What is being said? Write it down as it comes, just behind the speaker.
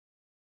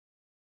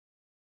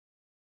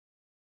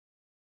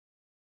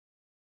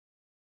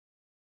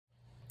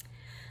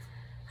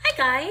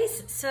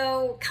guys,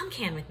 so come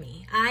can with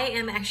me. I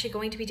am actually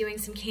going to be doing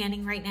some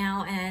canning right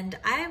now, and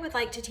I would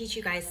like to teach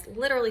you guys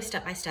literally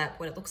step by step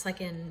what it looks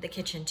like in the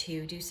kitchen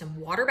to do some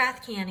water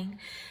bath canning.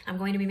 I'm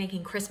going to be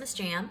making Christmas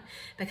jam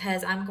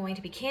because I'm going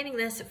to be canning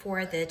this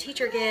for the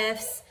teacher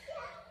gifts.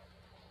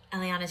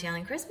 Eliana's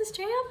yelling Christmas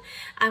jam.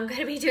 I'm going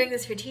to be doing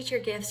this for teacher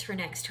gifts for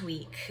next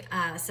week.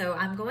 So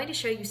I'm going to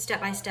show you step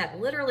by step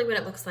literally what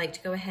it looks like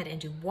to go ahead and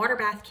do water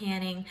bath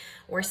canning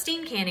or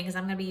steam canning, because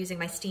I'm going to be using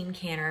my steam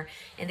canner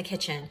in the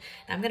kitchen.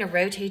 And I'm going to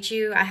rotate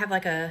you. I have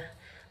like a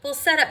little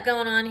setup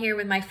going on here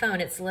with my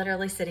phone. It's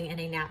literally sitting in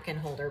a napkin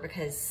holder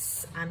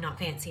because I'm not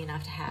fancy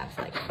enough to have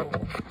like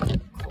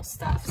cool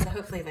stuff. So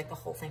hopefully like the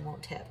whole thing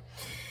won't tip.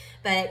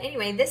 But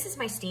anyway, this is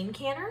my steam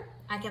canner.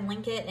 I can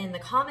link it in the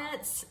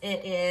comments.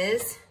 It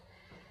is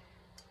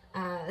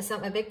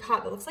a big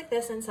pot that looks like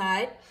this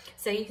inside.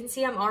 So you can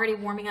see I'm already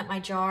warming up my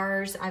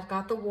jars. I've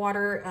got the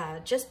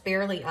water just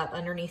barely up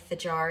underneath the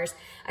jars.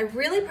 I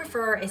really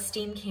prefer a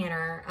steam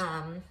canner.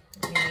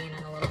 Let me lean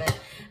in a little bit.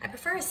 I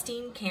prefer a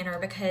steam canner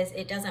because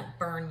it doesn't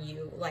burn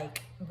you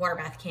like water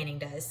bath canning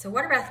does. So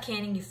water bath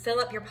canning, you fill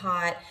up your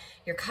pot,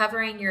 you're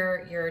covering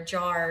your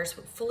jars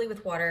fully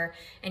with water,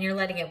 and you're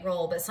letting it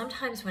roll. But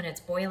sometimes when it's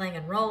boiling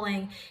and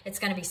rolling, it's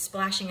going to be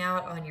splashing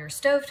out on your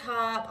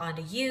stovetop,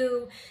 onto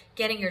you.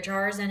 Getting your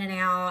jars in and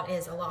out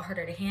is a lot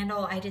harder to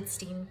handle. I did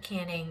steam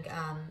canning.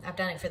 I've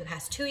done it for the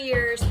past 2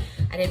 years.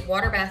 I did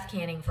water bath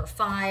canning for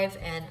 5,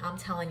 and I'm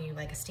telling you,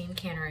 like, a steam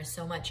canner is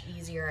so much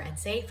easier and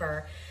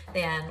safer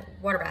than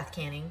water bath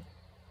canning.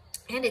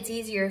 And it's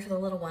easier for the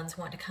little ones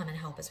who want to come and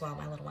help as well.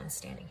 My little one's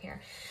standing here.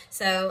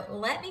 So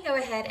let me go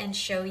ahead and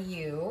show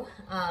you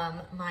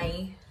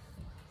my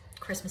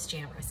Christmas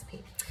jam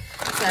recipe.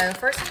 So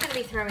first I'm going to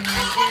be throwing in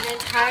an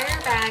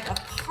entire bag of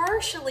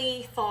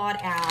partially thawed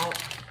out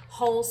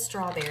whole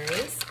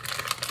strawberries.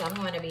 So I'm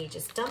going to be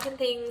just dumping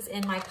things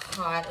in my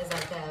pot as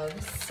I go.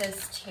 This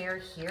says tear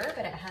here,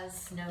 but it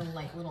has no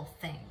like little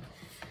thing.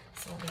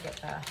 So let me get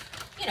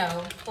the, you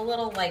know, the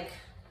little like,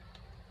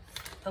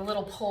 the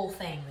little pull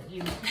thing that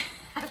you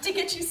have to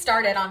get you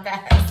started on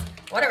bags,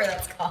 whatever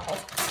that's called.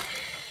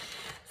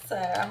 So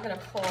I'm gonna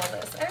pull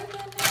this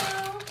open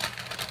now.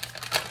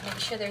 Make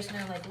sure there's no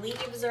like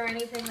leaves or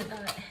anything that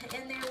got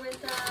in there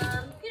with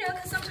them. You know,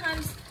 because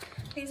sometimes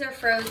these are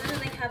frozen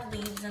and they have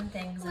leaves and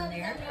things in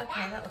there.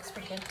 Okay, that looks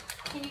pretty good.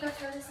 Can you go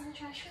throw this in the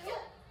trash for me?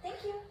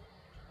 Thank you.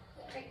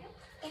 Right now.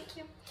 Thank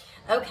you.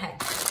 Okay.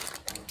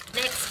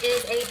 Next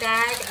is a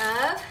bag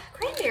of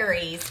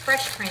cranberries,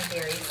 fresh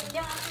cranberries.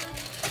 Yum.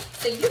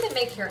 So you can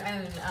make your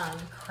own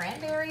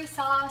cranberry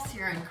sauce,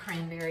 your own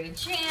cranberry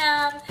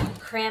jam,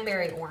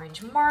 cranberry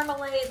orange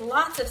marmalade,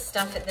 lots of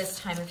stuff at this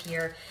time of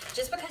year.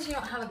 Just because you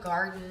don't have a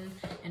garden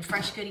and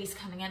fresh goodies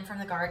coming in from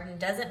the garden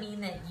doesn't mean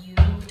that you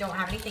don't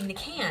have anything to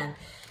can.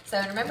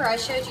 So remember I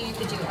showed you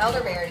could do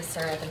elderberry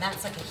syrup, and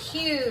that's like a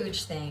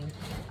huge thing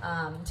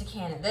to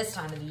can at this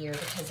time of the year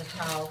because of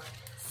how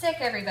sick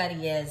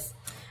everybody is.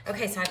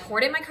 Okay, so I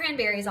poured in my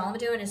cranberries. All I'm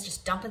doing is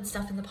just dumping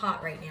stuff in the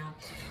pot right now.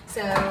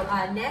 So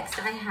next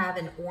I have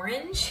an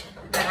orange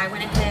that I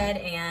went ahead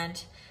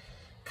and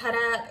cut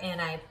up, and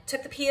I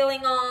took the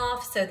peeling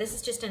off. So this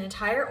is just an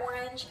entire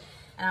orange,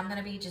 and I'm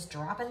gonna be just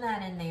dropping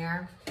that in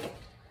there.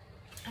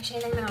 Actually,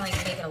 I think I'm gonna like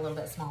make it a little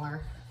bit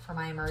smaller for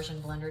my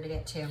immersion blender to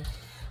get to.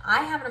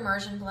 I have an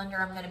immersion blender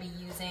I'm gonna be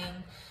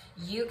using.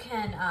 You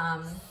can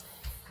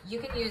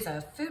use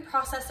a food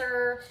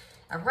processor,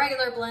 a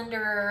regular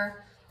blender.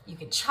 You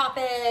could chop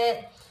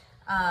it.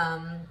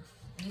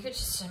 You could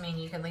just, I mean,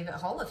 you can leave it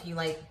whole if you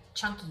like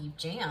chunky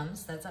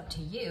jams. That's up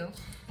to you.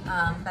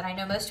 But I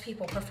know most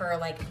people prefer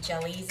like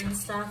jellies and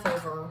stuff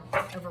over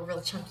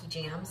real chunky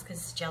jams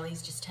because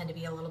jellies just tend to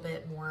be a little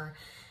bit more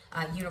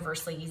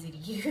universally easy to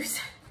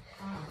use.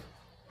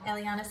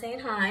 Eliana saying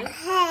hi.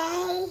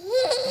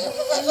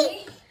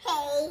 Hey.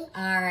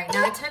 All right,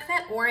 now I took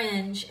that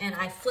orange and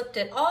I flipped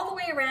it all the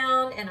way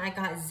around and I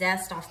got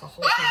zest off the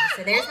whole thing.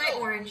 So there's my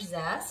orange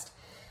zest.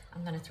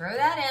 I'm gonna throw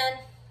that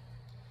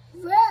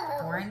in.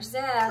 Whoa. Orange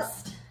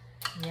zest.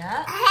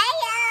 Yeah.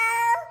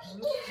 Hello.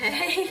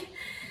 Okay.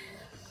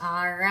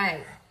 All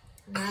right.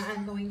 Now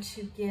I'm going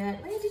to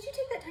get, wait, did you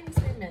take that tiny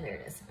spoon? No, there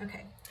it is.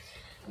 Okay.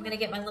 I'm gonna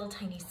get my little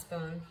tiny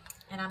spoon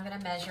and I'm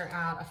gonna measure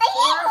out a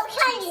 4th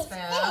teaspoon.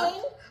 Are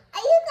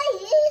you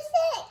gonna use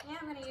it? Yeah,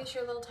 I'm gonna use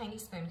your little tiny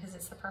spoon because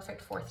it's the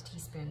perfect 4th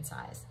teaspoon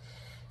size.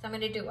 So I'm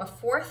gonna do a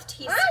 4th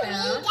teaspoon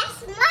Mommy,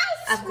 that's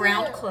my of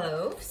ground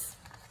cloves.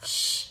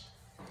 Shh.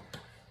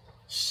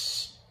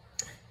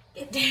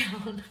 Get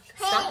down.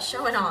 Stop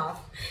showing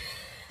off.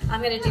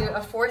 I'm going to do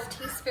a 4th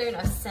teaspoon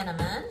of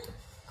cinnamon,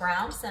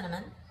 ground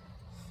cinnamon.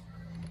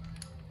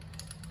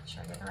 Make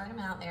sure I get the right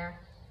amount there.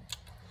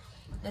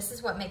 This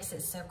is what makes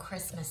it so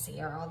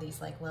Christmassy, are all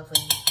these like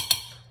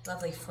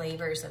lovely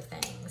flavors of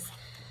things.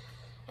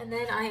 And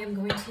then I am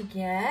going to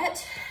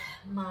get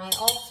my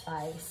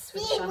allspice,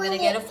 which I'm going to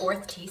get a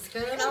 4th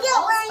teaspoon of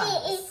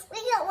allspice. We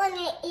don't want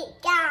to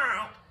eat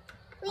that.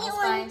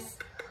 Allspice?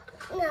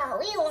 No,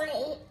 we want to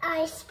eat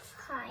ice.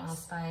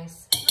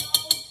 Allspice.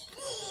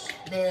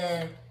 We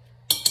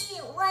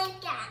don't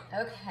like that.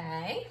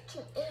 Okay.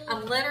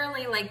 I'm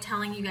literally like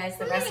telling you guys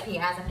the recipe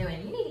as I'm doing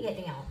it. You need to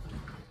get down.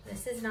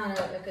 This is not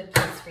a good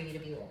place for you to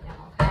be right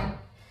now, okay?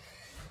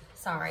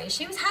 Sorry.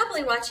 She was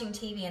happily watching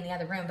TV in the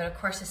other room, but of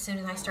course, as soon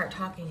as I start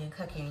talking and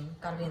cooking,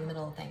 gotta be in the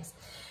middle of things.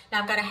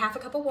 Now I've got a half a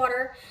cup of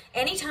water.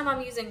 Anytime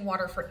I'm using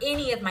water for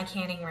any of my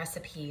canning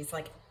recipes,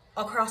 like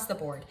across the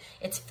board,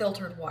 it's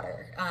filtered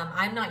water.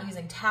 I'm not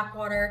using tap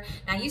water.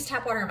 Now I use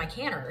tap water in my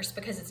canners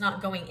because it's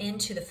not going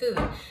into the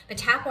food, but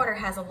tap water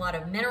has a lot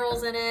of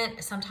minerals in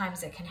it.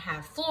 Sometimes it can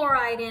have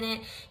fluoride in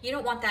it. You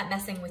don't want that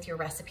messing with your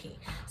recipe.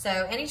 So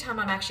anytime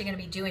I'm actually going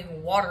to be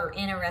doing water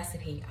in a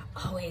recipe,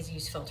 I always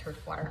use filtered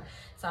water.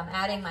 So I'm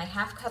adding my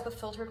half cup of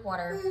filtered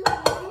water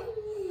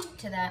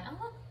to that.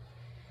 Oh,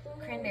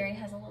 look, cranberry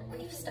has a little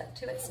leaf stuck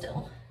to it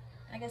still.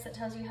 I guess it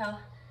tells you how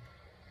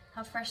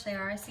fresh they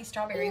are. I see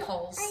strawberry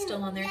holes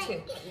still on there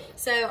too.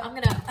 So I'm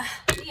gonna,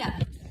 yeah,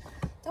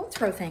 don't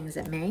throw things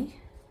at me.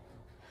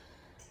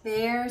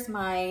 There's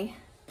my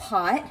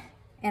pot,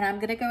 and I'm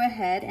gonna go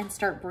ahead and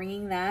start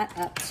bringing that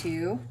up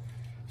to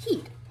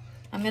heat.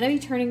 I'm gonna be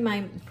turning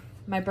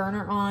my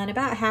burner on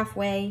about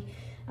halfway,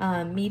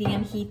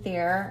 medium heat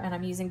there, and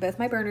I'm using both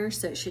my burners,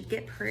 so it should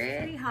get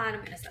pretty hot.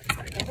 I'm gonna set this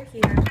back over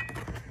here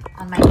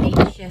on my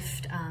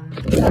makeshift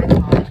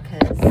tripod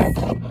because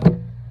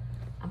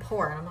I'm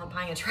poor. I'm not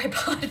buying a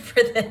tripod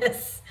for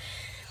this.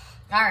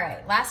 All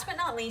right, last but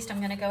not least, I'm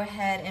gonna go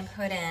ahead and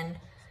put in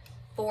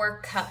 4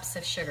 cups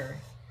of sugar.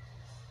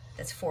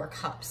 That's 4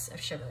 cups of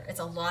sugar. It's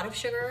a lot of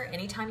sugar.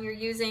 Anytime you're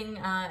using,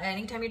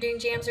 anytime you're doing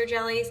jams or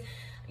jellies,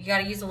 you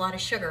gotta use a lot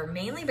of sugar,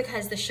 mainly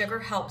because the sugar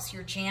helps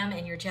your jam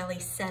and your jelly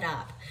set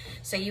up.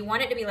 So you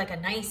want it to be like a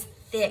nice,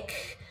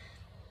 thick,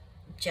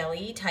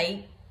 jelly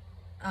type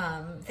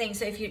thing.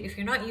 So if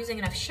you're not using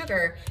enough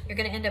sugar, you're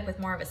gonna end up with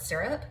more of a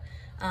syrup.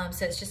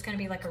 So it's just gonna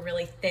be like a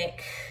really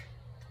thick,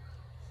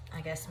 I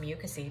guess,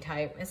 mucousy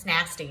type. It's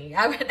nasty.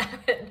 I would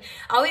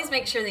always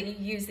make sure that you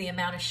use the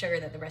amount of sugar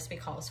that the recipe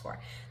calls for.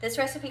 This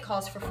recipe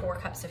calls for 4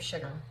 cups of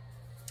sugar.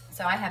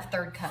 So I have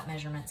 3rd cup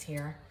measurements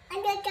here.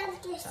 I'm gonna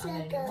get the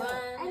sugar.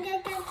 I'm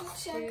gonna get the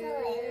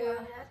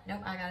sugar.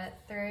 Nope, I got it.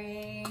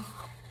 3,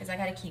 because I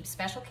gotta keep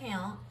special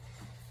count.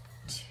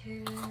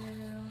 2,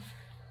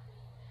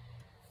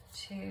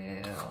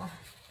 2,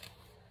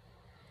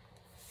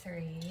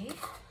 3,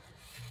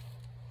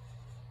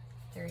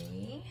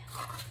 3,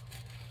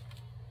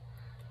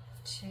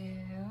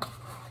 2,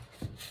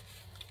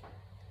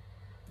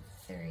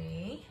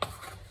 3,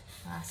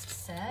 last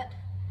set,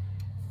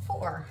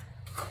 4,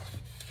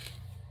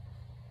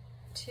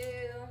 2,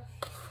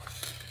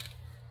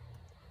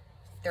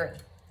 3.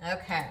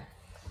 Okay.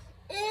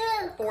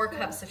 Ew. 4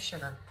 cups of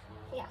sugar.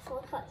 Yeah,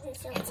 4 cups of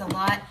sugar. It's a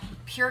lot.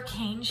 Pure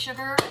cane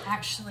sugar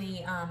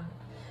actually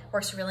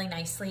works really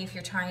nicely if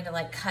you're trying to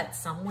like cut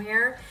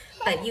somewhere,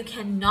 but you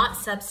cannot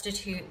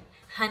substitute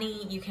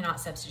honey, you cannot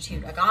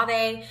substitute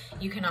agave,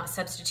 you cannot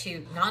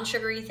substitute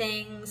non-sugary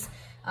things.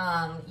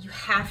 You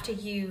have to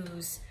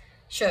use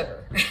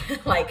sugar,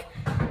 like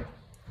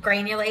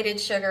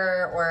granulated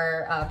sugar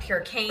or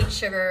pure cane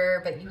sugar,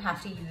 but you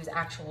have to use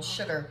actual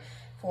sugar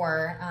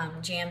for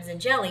jams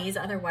and jellies,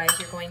 otherwise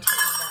you're going to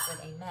end up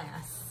with a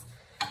mess.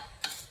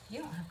 You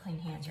don't have clean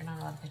hands, you're not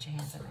allowed to put your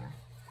hands in there.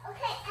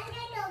 Okay, I'm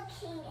gonna go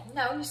clean it.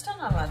 No, you're still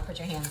not allowed to put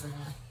your hands in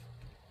there.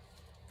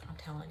 I'm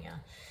telling you.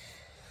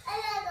 I'm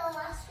gonna go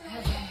wash my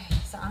hands.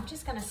 Okay, so I'm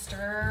just gonna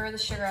stir the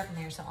sugar up in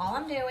there. So all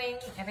I'm doing,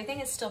 everything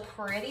is still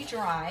pretty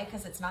dry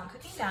because it's not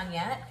cooking down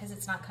yet, because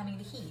it's not coming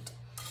to heat.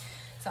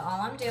 So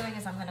all I'm doing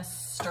is I'm gonna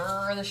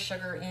stir the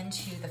sugar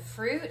into the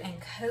fruit and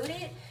coat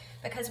it,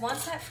 because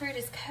once that fruit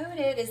is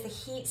coated, as the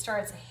heat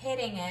starts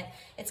hitting it,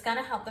 it's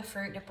gonna help the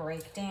fruit to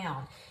break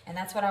down. And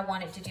that's what I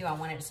want it to do. I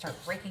want it to start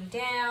breaking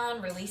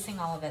down, releasing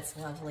all of its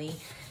lovely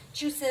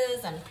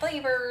juices and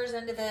flavors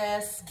into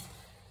this.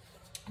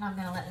 And I'm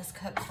gonna let this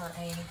cook for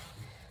a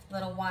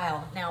little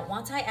while. Now,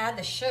 once I add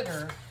the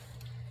sugar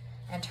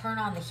and turn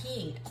on the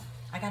heat,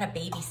 I gotta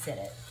babysit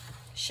it.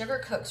 Sugar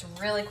cooks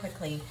really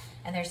quickly,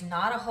 and there's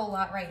not a whole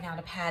lot right now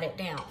to pat it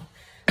down.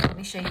 Let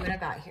me show you what I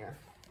got here.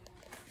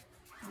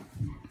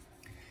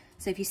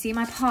 So if you see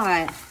my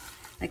pot,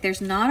 like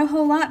there's not a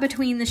whole lot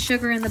between the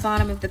sugar and the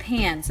bottom of the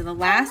pan. So the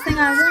last thing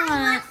I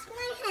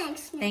want,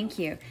 thank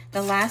you.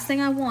 The last thing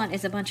I want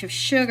is a bunch of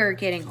sugar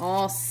getting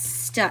all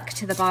stuck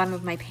to the bottom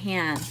of my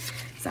pan.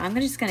 So I'm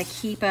just gonna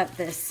keep up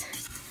this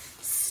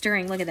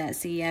stirring. Look at that,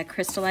 see,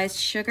 crystallized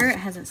sugar. It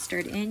hasn't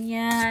stirred in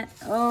yet.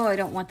 Oh, I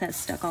don't want that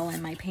stuck all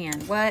in my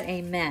pan. What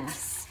a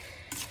mess.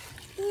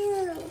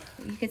 Ew.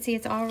 You can see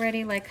it's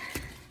already like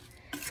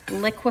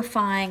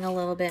liquefying a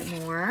little bit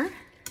more.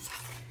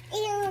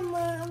 Ew,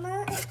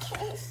 Mama, it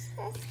tastes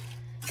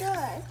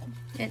good.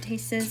 It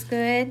tastes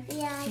good?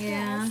 Yeah,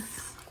 Yeah.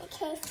 it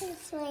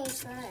tastes really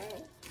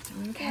good.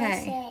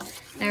 Okay.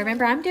 Now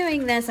remember, I'm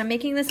doing this, I'm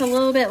making this a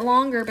little bit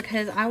longer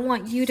because I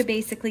want you to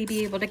basically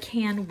be able to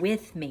can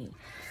with me.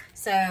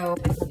 So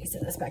let me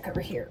set this back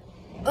over here.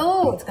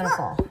 Oh, it's gonna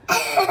fall.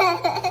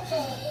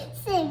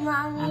 Say,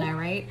 Mommy. I know,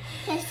 right?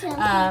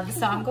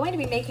 So I'm going to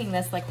be making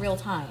this like real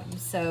time.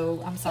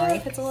 So I'm sorry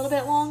if it's a little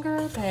bit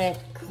longer, but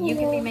you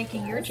can be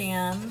making your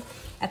jam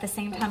at the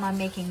same time I'm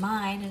making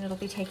mine, and it'll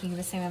be taking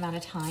the same amount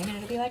of time, and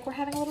it'll be like we're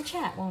having a little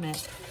chat, won't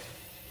it?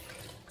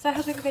 So I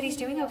hope everybody's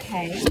doing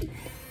okay.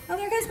 Oh,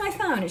 there goes my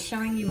phone. It's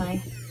showing you my...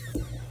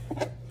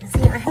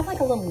 See, I have like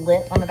a little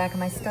lip on the back of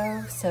my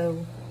stove,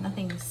 so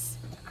nothing's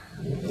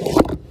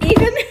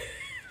even.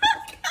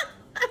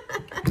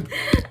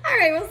 All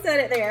right, we'll set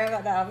it there. How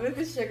about that? With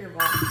the sugar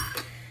ball.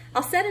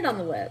 I'll set it on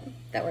the lip.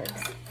 That works.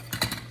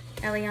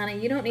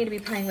 Eliana, you don't need to be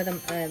playing with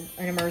an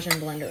immersion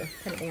blender.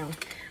 Put it down.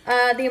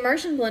 The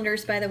immersion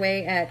blenders, by the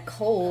way, at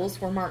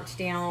Kohl's were marked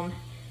down.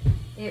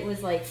 It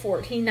was like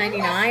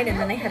 $14.99, and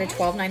then they had a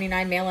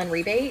 $12.99 mail-in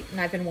rebate, and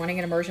I've been wanting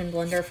an immersion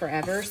blender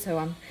forever, so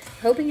I'm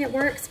hoping it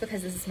works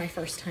because this is my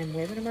first time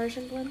with an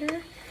immersion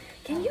blender.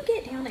 Can you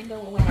get down and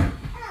go away?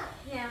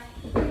 Yeah,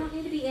 you don't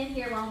need to be in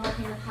here while I'm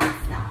working with hot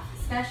stuff,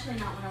 especially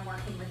not when I'm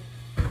working with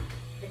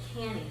the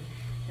canning.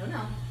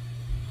 No.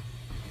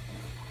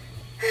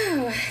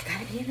 Oh,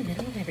 gotta be in the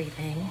middle of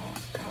everything.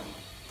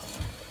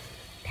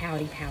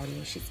 Pouty.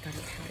 She's got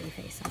her pouty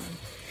face on.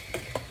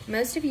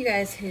 Most of you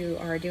guys who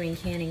are doing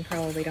canning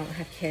probably don't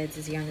have kids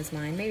as young as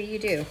mine. Maybe you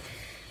do,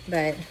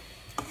 but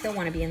they'll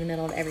want to be in the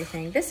middle of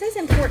everything. This is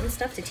important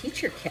stuff to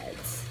teach your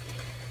kids.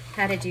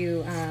 How to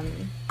do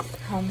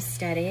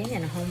homesteading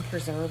and home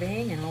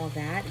preserving and all of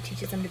that. It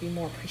teaches them to be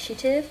more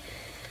appreciative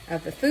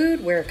of the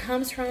food, where it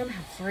comes from,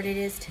 how hard it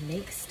is to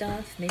make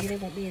stuff. Maybe they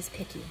won't be as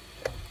picky.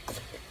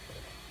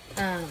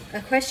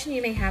 A question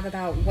you may have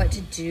about what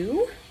to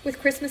do with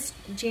Christmas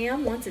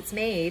jam once it's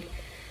made.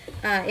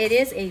 It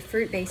is a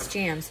fruit-based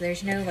jam, so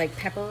there's no like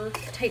pepper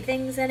type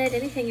things in it.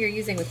 Anything you're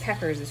using with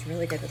peppers is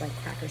really good with like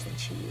crackers and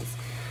cheese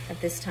at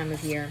this time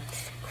of year.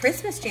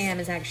 Christmas jam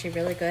is actually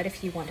really good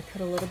if you want to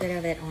put a little bit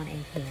of it on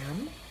a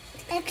ham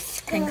and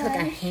cook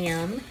a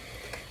ham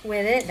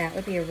with it. That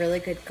would be a really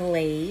good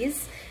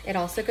glaze. It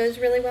also goes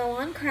really well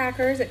on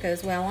crackers. It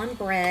goes well on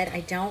bread.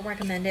 I don't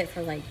recommend it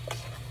for like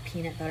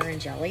peanut butter and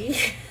jelly.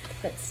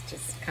 That's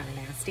just kind of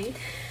nasty.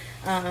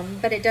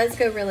 But it does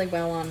go really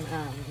well on,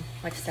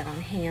 like I said,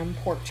 on ham,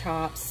 pork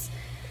chops,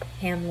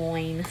 ham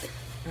loin,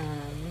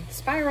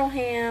 spiral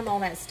ham, all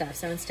that stuff.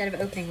 So instead of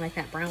opening like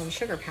that brown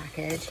sugar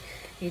package,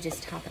 you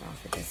just top it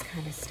off with this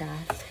kind of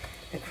stuff.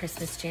 The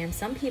Christmas jam.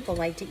 Some people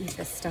like to eat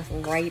this stuff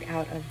right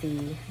out of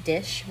the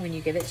dish when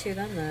you give it to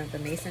them, the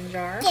mason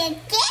jar.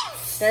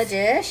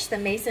 The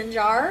mason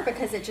jar,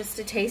 because it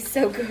tastes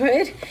so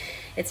good.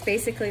 It's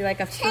basically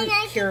like a fruit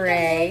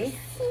puree.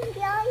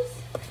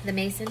 The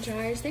mason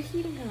jars, they're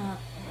heating up.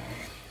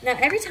 Now,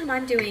 every time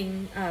I'm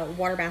doing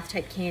water bath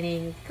type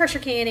canning, pressure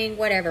canning,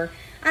 whatever,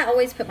 I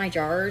always put my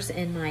jars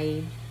in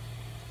my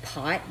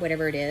pot,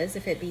 whatever it is.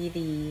 If it be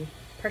the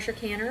pressure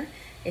canner,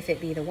 if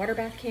it be the water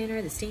bath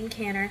canner, the steam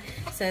canner.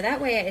 So that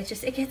way it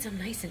gets them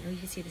nice and, oh, you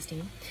can see the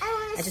steam.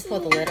 I just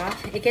pulled the lid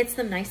off. It gets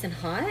them nice and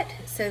hot.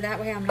 So that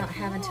way I'm not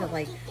having to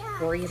like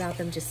worry about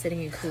them just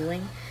sitting and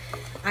cooling.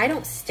 I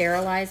don't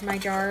sterilize my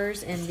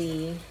jars in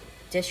the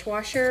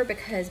dishwasher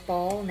because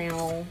Ball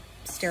now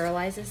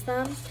sterilizes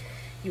them.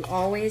 You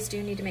always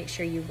do need to make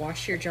sure you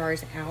wash your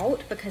jars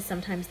out because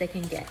sometimes they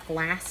can get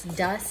glass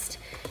dust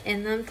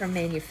in them from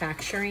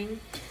manufacturing.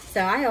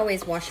 So I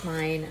always wash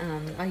mine.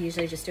 I'll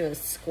usually just do a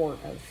squirt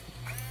of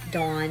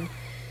Dawn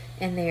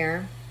in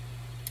there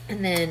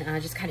and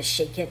then just kind of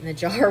shake it in the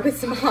jar with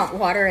some hot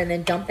water and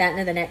then dump that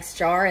into the next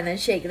jar and then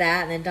shake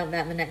that and then dump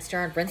that in the next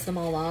jar and rinse them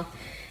all off.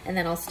 And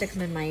then I'll stick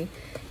them in my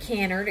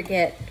canner to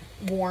get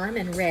warm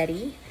and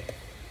ready.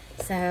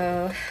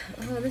 So,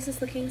 oh, this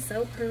is looking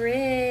so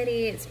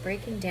pretty. It's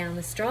breaking down.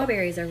 The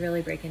strawberries are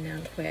really breaking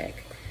down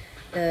quick.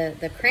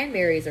 The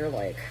cranberries are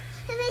like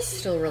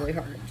still really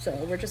hard. So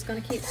we're just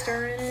going to keep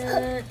stirring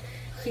it,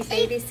 keep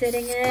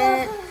babysitting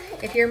it.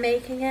 If you're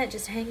making it,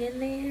 just hang in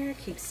there,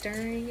 keep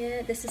stirring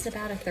it. This is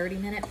about a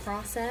 30-minute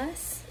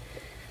process.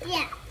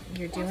 Yeah.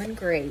 You're doing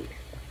great.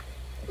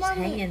 Just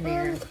hang in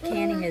there.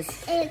 Canning is...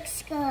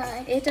 It's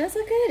good. It does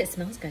look good. It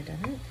smells good,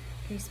 doesn't it?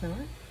 Can you smell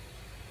it?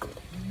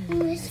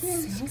 It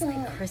smells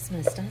like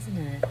Christmas, doesn't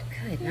it?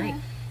 Good night.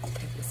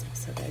 It smells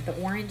so good. The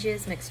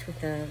oranges mixed with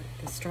the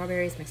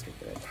strawberries mixed with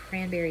the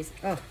cranberries.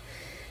 Oh,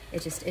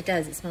 it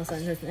does. It smells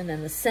like, and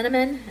then the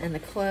cinnamon and the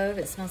clove.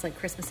 It smells like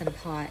Christmas in a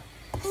pot.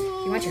 If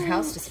you want your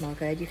house to smell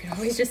good, you can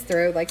always just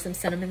throw like some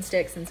cinnamon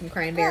sticks and some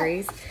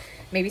cranberries,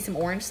 maybe some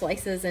orange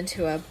slices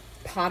into a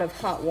pot of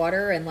hot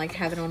water and like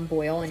have it on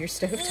boil on your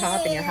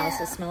stovetop, and your house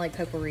will smell like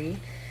potpourri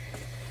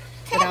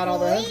without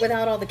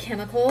all the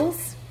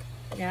chemicals.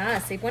 Yeah,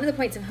 see, one of the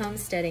points of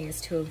homesteading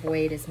is to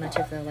avoid as much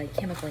of the like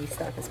chemical-y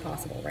stuff as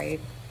possible, right?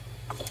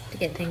 To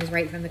get things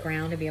right from the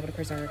ground and be able to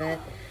preserve it.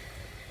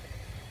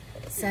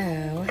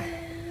 So,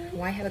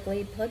 why have a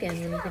Glade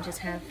plug-in when you can just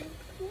have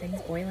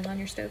things boiling on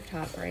your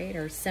stovetop, right?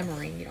 Or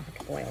simmering. You don't have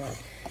to boil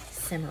it.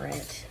 Simmer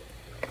it.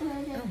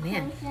 Oh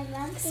man,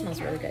 this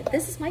smells really good.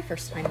 This is my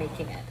first time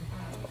making it.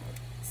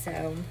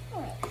 So,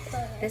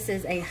 this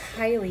is a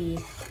highly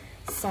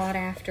sought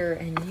after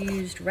and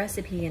used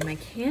recipe in my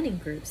canning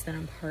groups that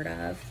I'm part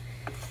of.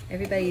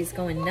 Everybody's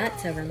going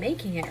nuts over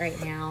making it right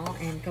now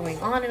and going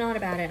on and on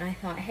about it. And I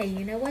thought, hey,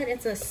 you know what?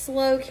 It's a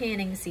slow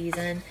canning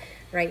season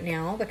right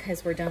now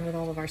because we're done with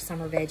all of our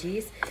summer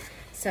veggies.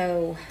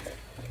 So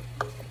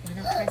why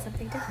not try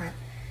something different?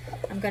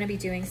 I'm going to be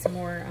doing some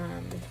more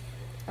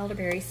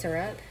elderberry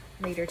syrup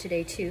later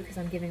today too, because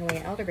I'm giving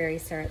away elderberry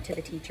syrup to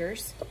the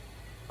teachers.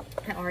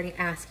 I already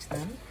asked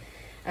them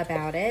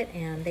about it,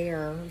 and they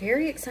are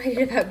very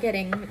excited about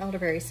getting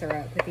elderberry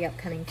syrup with the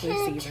upcoming flu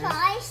season. Can I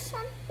try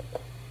some?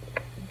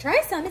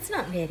 Try some. It's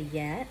not ready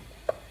yet.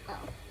 Oh.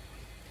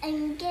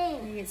 I'm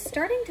getting. It's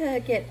starting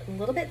to get a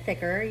little bit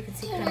thicker. You can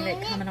see kind of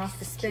it coming off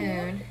the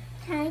spoon.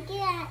 Can I get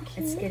that?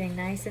 It's getting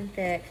nice and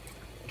thick.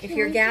 If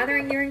you're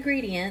gathering your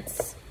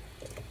ingredients,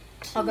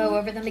 I'll go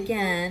over them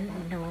again.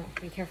 No,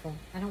 be careful.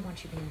 I don't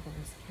want you being on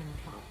this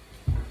countertop.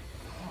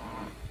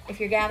 If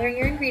you're gathering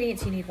your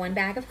ingredients, you need 1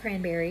 bag of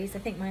cranberries. I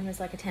think mine was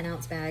like a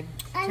 10-ounce bag,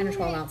 10 or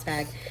 12-ounce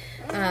bag.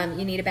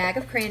 You need a bag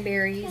of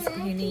cranberries.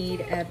 You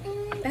need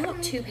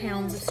about 2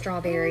 pounds of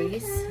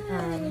strawberries.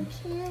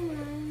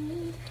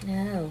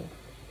 No.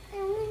 I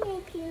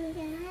want to do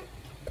that.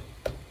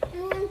 I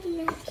want to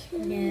do that too.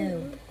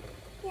 No.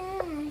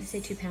 I Yes. say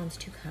 2 pounds,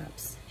 2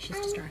 cups. She's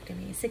distracting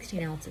me.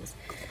 16 ounces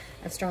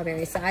of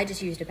strawberries. So I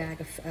just used a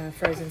bag of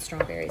frozen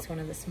strawberries, one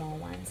of the small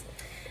ones.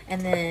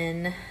 And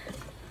then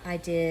I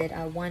did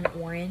 1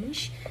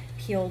 orange,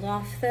 peeled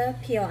off the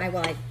peel. I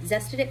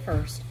zested it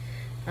first,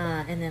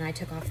 and then I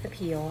took off the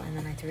peel, and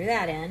then I threw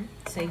that in.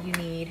 So you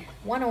need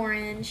 1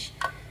 orange,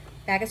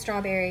 bag of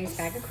strawberries,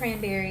 bag of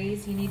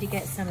cranberries. You need to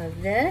get some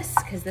of this,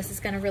 because this is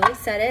going to really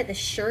set it. The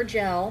Sure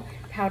Jell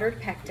powdered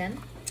pectin.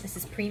 This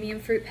is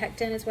premium fruit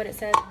pectin is what it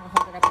says. I'll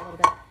hold it up a little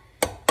bit.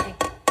 Okay.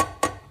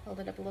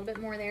 Hold it up a little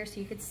bit more there so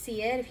you could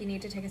see it if you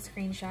need to take a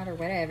screenshot or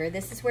whatever.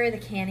 This is where the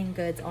canning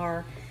goods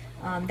are.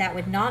 That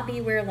would not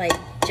be where like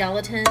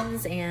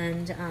gelatins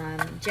and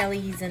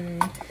jellies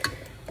and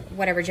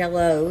whatever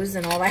jellos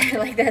and all that,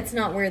 like that's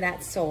not where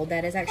that's sold.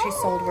 That is actually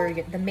sold where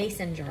the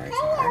mason jars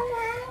are.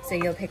 So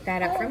you'll pick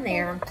that up from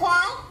there.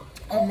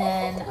 And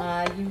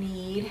then you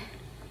need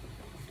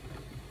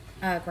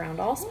ground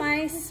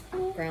allspice,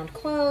 ground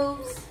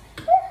cloves,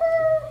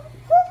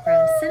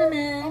 ground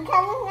cinnamon.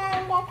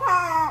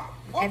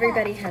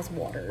 Everybody has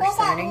water, so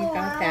I know you've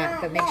got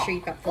that, but make sure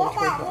you've got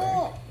filtered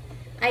water.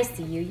 I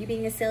see you. You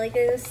being a silly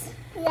goose?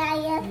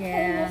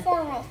 Yeah.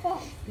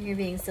 You're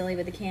being silly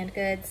with the canned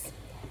goods.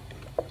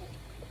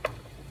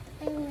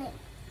 We're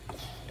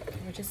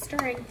just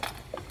stirring.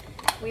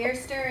 We are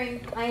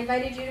stirring. I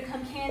invited you to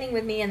come canning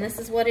with me, and this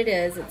is what it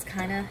is. It's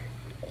kind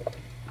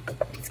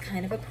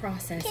of a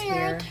process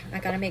here. I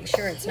gotta make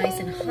sure it's nice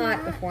and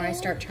hot before I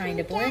start trying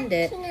to blend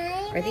it,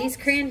 or these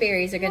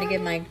cranberries are gonna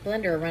give my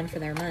blender a run for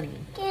their money.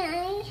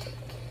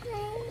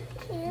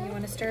 You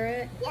want to stir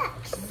it?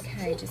 Yes.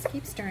 Okay, just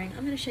keep stirring.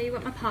 I'm going to show you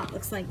what my pot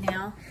looks like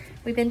now.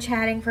 We've been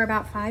chatting for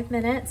about 5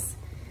 minutes.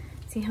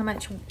 See how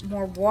much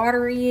more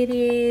watery it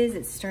is.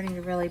 It's starting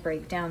to really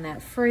break down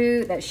that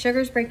fruit. That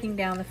sugar's breaking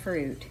down the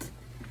fruit.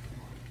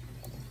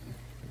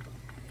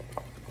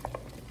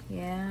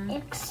 Yeah.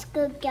 It's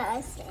good,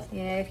 guys.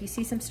 Yeah, if you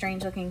see some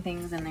strange looking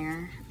things in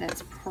there,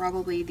 that's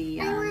probably the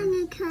I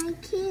want to try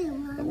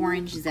too. the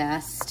orange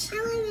zest.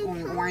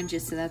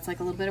 Oranges, so that's like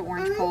a little bit of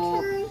orange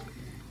pulp.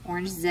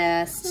 Orange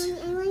zest.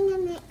 I want to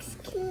mix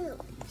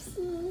cubes.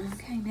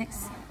 Okay,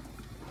 mix.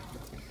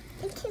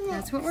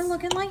 That's what we're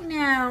looking like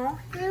now.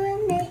 I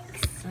want to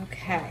mix.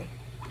 Okay.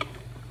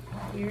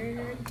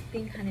 You're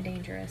being kind of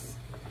dangerous.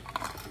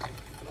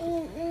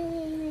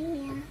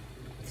 Yeah.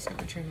 It's not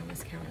much room on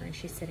this counter, and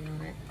she's sitting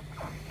on it.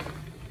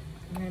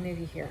 I'm going to move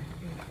you here.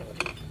 I'm going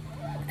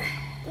to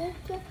hold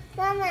you.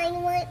 Mama, I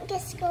want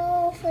to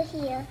go over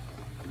here.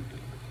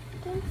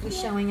 You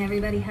showing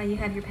everybody how you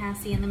have your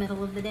passy in the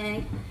middle of the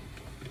day?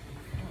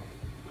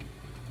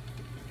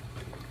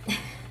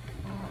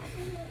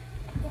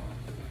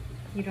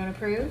 You don't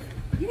approve?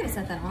 You're going to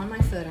set that on my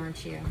foot,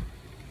 aren't you?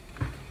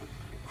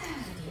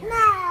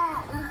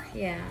 No.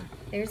 Yeah.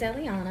 There's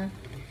Eliana.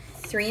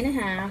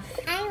 3.5.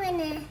 I want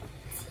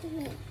to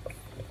mix.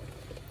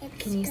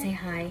 Can you say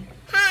hi?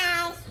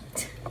 Hi.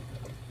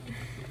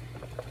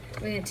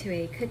 We went to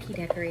a cookie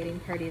decorating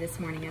party this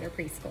morning at her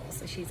preschool,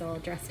 so she's all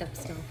dressed up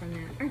still from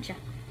that, aren't you?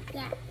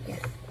 Yeah. Yeah.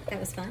 That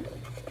was fun?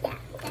 Yeah,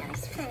 that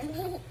was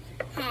funny.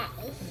 Hi. Yeah.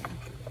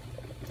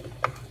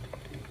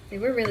 See,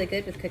 we're really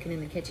good with cooking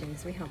in the kitchen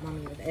because we help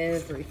Mommy with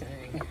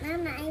everything.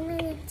 Mama, I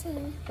want to.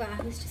 Well,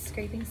 I was just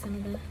scraping some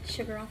of the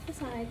sugar off the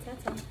sides,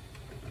 that's all.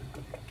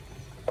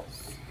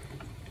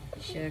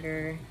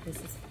 Sugar, this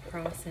is the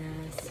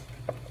process.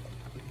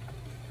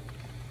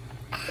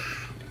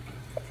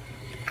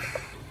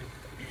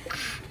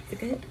 Is it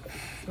good?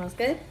 Smells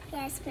good?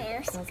 Yeah, it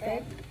Smells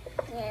good?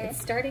 Yeah. It's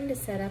starting to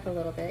set up a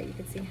little bit. You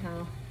can see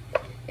how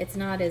it's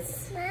not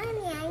as Mommy,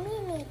 I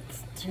want to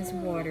mix too.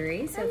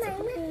 watery. So Mama, it's I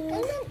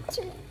want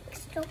to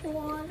mix the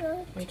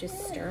water. we're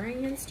just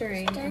stirring and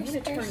stirring. I'm going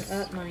to turn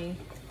up my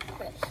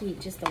heat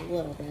just a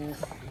little bit.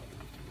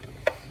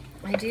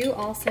 I do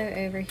also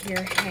over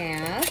here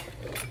have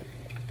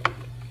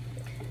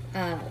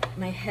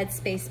my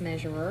headspace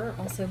measurer,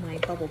 also my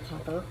bubble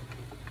popper,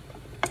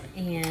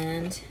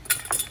 and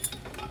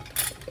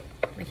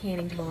my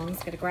canning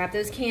tongs. Gotta grab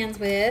those cans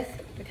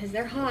with because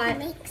they're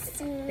hot.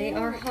 They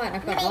are hot.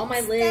 I've got all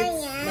my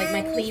lids, like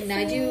my clean.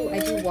 I do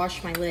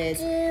wash my lids.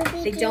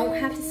 They don't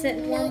have to sit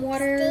in warm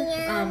water.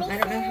 I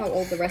don't know how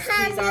old the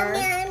recipes are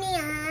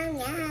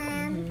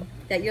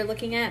that you're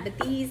looking at, but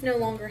these no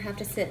longer have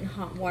to sit in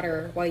hot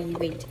water while you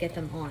wait to get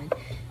them on,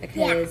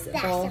 because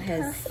Ball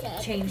has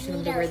changed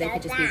them to where they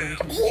could just be room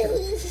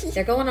temperature.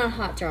 They're going on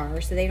hot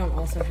jar, so they don't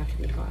also have to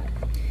be hot.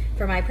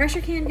 For my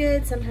pressure can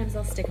goods, sometimes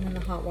I'll stick them in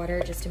the hot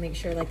water just to make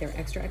sure like they're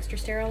extra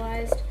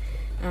sterilized,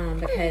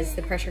 because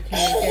the pressure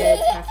can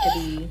goods have to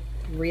be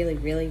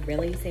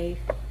really safe.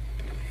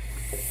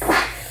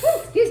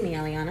 Excuse me,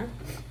 Eliana.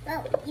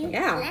 Oh, you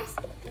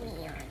blessed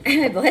me.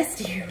 I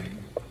blessed you.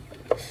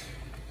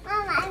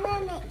 Mama, I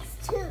want to mix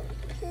too.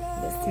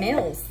 The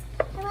smells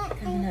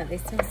coming up. They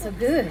smell so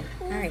good.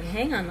 All right,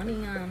 hang on. Let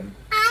me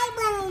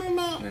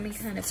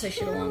kind of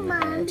push it along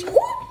the edge.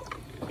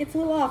 It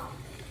flew off.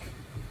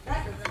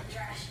 That goes in the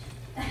trash.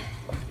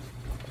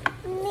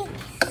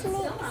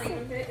 Still not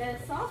even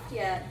soft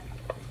yet.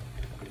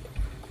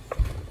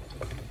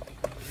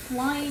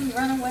 Flying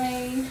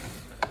runaway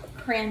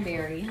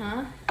cranberry,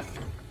 huh?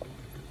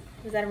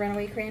 Was that a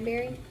runaway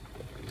cranberry?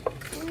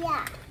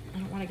 Yeah. I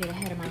don't want to get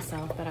ahead of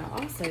myself, but I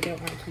also don't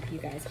want to keep you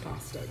guys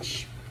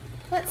hostage.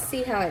 Let's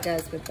see how it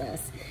does with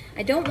this.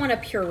 I don't want to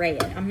puree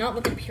it. I'm not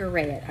looking to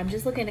puree it. I'm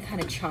just looking to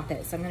kind of chop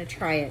it. So I'm going to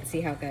try it,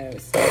 see how it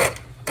goes.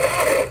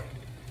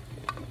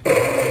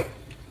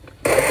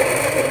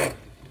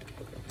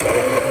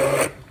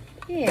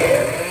 Yeah.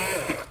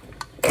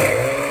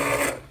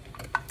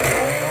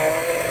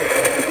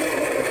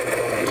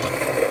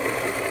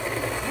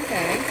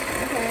 Okay.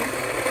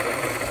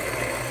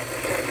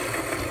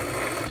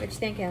 What you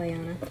think,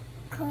 Eliana?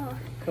 Cool.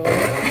 Cool. I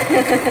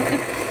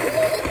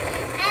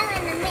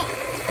want to mix.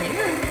 Hang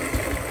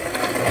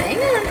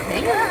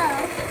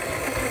on.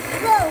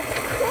 Whoa,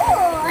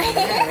 cool.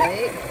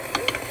 Right.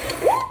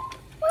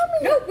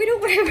 Nope, we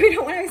don't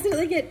want to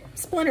accidentally get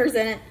splinters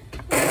in it.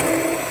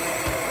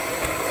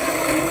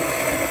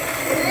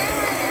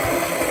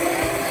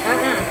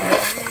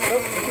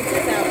 Nope, keep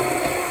this out.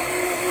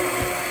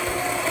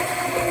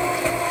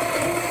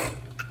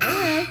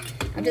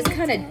 I'm just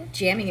kind of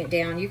jamming it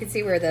down. You can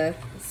see where the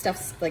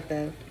stuff's, like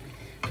the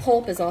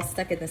pulp is all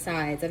stuck in the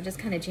sides. I'm just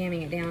kind of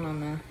jamming it down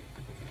on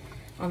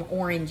the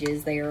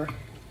oranges there.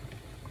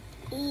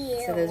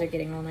 Ew. So those are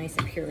getting all nice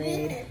and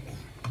pureed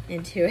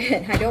into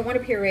it. I don't want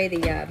to puree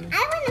the I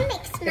want to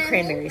mix the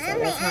cranberries, so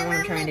that's not what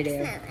I'm trying to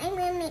do. I want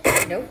to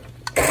mix. Nope.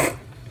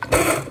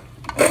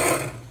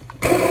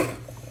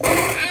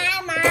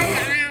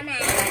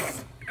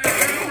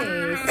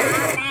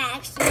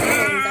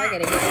 These are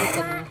getting nice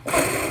and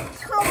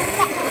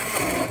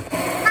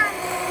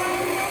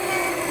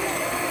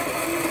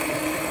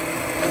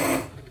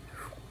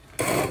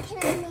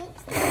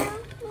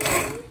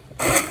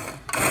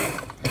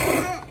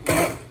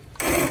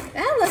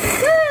that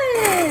looks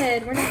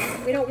good.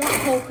 We don't want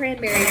whole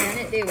cranberries in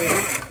it, do we?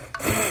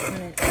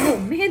 Oh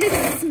man,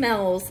 this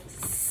smells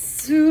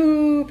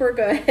super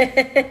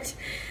good.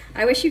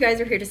 I wish you guys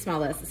were here to smell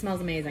this. It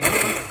smells amazing. Look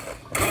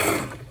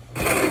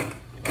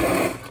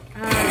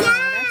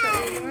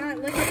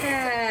at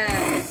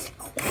that.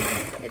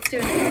 It's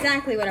doing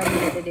exactly what I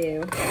wanted to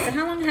do. So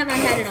how long have I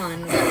had it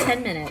on? About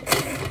 10 minutes.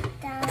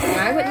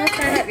 I wouldn't lift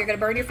that up. You're going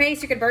to burn your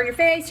face. You're going to burn your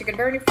face. You're going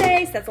to burn your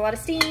face. That's a lot of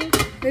steam.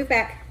 Move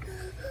back.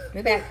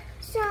 Move back.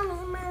 Sorry,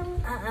 Mom.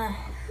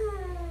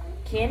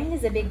 Canning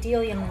is a big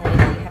deal, young lady.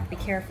 You have to be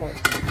careful.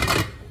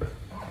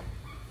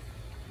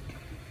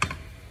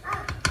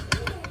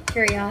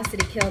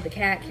 Curiosity killed the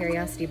cat.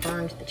 Curiosity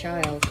burned the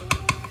child.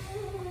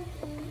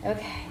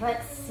 Okay,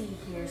 let's see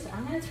here. So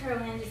I'm going to throw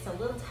in just a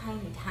little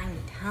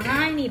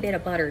tiny bit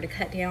of butter to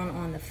cut down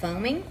on the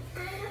foaming.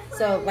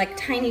 So like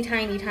tiny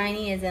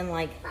is in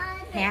like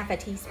half a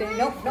teaspoon.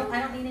 Nope, I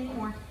don't need any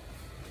more.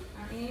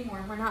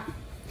 We're not.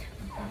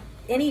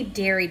 Any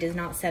dairy does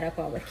not set up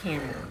well with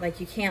canning. Like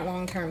you can't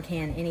long-term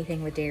can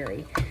anything with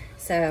dairy.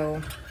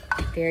 So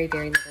very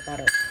little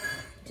butter.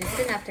 Just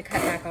enough to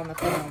cut back on the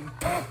foam.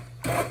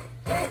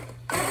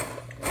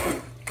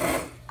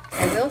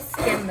 I will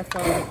skim the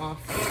foam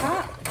off the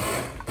top.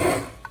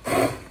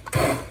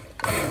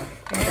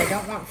 Because I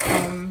don't want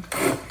foam.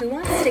 Who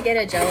wants to get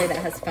a jelly that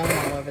has foam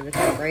all over the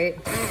top, right?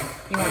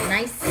 You want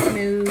nice,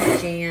 smooth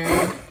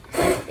jam.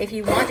 If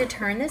you want to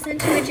turn this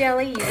into a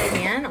jelly, you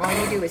can.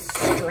 All you do is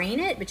strain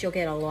it, but you'll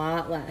get a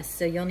lot less.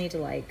 So you'll need to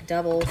like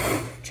double,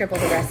 triple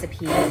the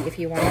recipe if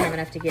you want to have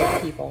enough to give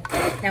people.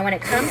 Now, when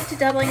it comes to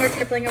doubling or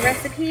tripling a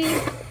recipe,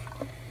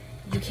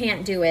 you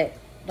can't do it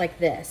like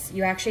this.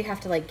 You actually have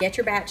to like get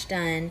your batch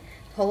done,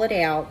 pull it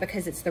out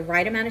because it's the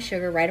right amount of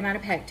sugar, right amount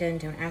of pectin.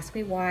 Don't ask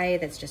me why,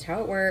 that's just how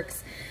it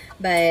works.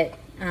 But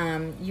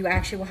you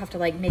actually will have to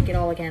like make it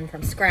all again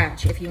from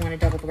scratch if you want to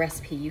double the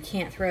recipe. You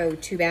can't throw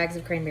 2 bags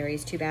of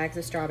cranberries, 2 bags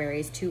of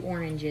strawberries, 2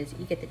 oranges.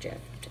 You get the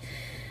drift.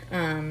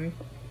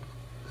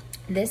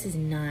 This is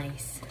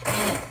nice.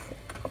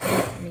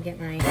 Let me get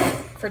my,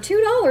 for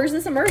 $2,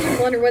 this immersion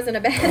blender wasn't a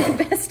bad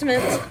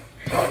investment.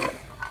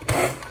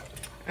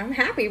 I'm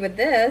happy with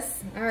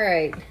this. All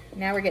right,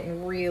 now we're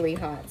getting really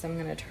hot, so I'm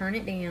gonna turn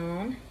it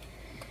down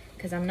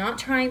because I'm not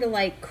trying to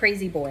like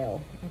crazy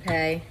boil,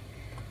 okay?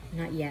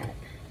 Not yet.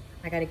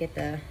 I gotta get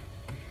the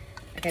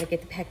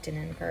pectin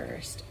in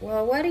first.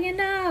 Well, what do you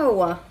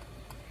know?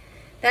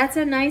 That's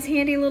a nice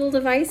handy little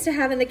device to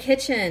have in the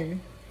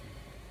kitchen.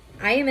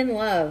 I am in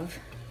love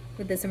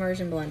with this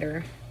immersion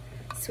blender.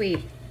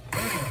 Sweet.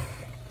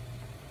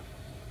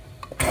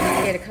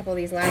 Let's get a couple of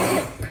these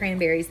last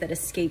cranberries that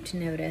escaped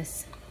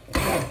notice.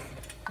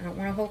 I don't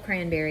want a whole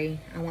cranberry.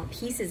 I want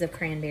pieces of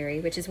cranberry,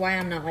 which is why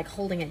I'm not like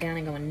holding it down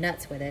and going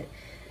nuts with it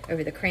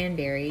over the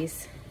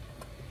cranberries,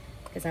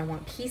 because I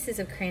want pieces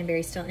of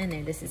cranberry still in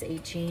there. This is a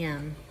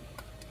jam,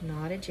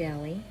 not a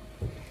jelly.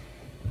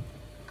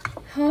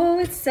 Oh,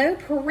 it's so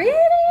pretty.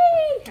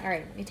 All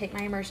right, let me take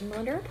my immersion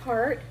blender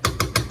apart.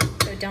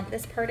 So dump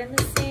this part in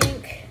the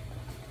sink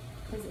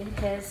because it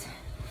has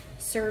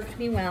served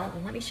me well.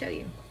 And let me show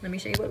you. Let me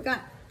show you what we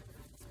got.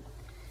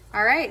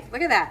 All right,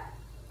 look at that.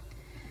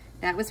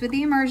 That was with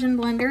the immersion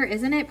blender.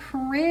 Isn't it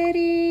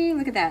pretty?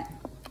 Look at that.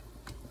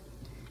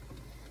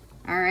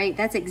 All right,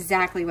 that's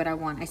exactly what I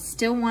want. I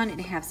still want it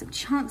to have some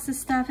chunks of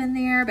stuff in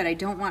there, but I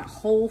don't want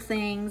whole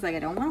things. Like I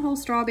don't want a whole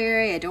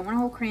strawberry. I don't want a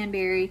whole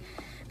cranberry,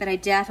 but I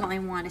definitely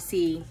want to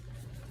see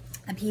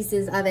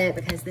pieces of it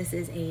because this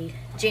is a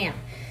jam.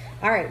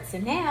 All right, so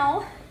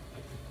now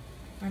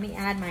let me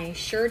add my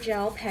Sure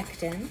Jell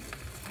pectin.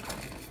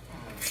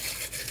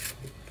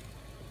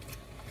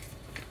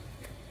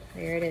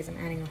 There it is, I'm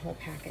adding a whole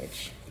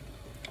package.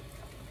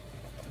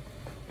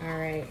 All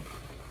right,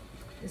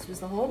 this was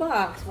the whole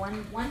box.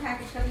 One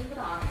package comes with the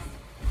box.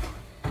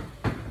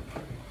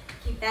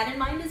 Keep that in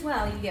mind as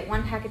well. You get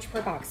one package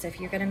per box. So if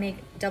you're gonna make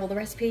double the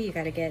recipe, you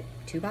gotta get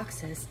 2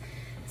 boxes.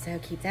 So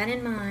keep that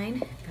in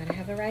mind, gotta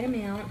have the right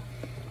amount.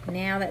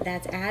 Now that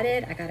that's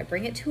added, I gotta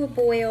bring it to a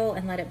boil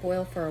and let it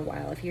boil for a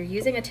while. If you're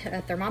using a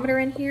thermometer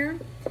in here,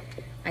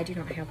 I do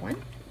not have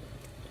one.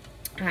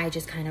 I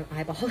just kind of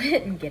eyeball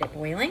it and get it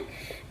boiling.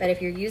 But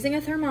if you're using a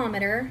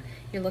thermometer,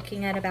 you're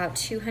looking at about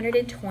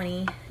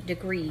 220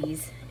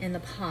 degrees in the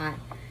pot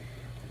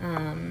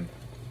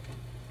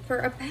for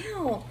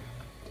about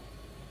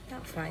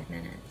 5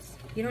 minutes.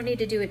 You don't need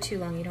to do it too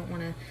long. You don't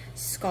want to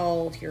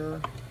scald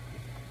your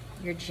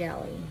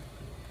jelly,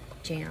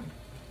 jam,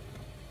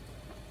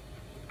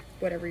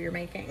 whatever you're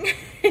making.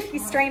 If you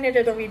strain it,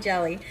 it'll be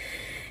jelly.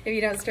 If you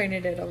don't strain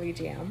it, it'll be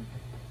jam.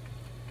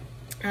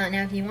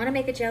 Now, if you want to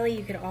make a jelly,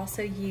 you could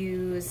also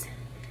use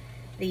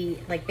the,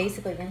 like,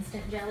 basically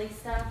instant jelly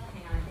stuff.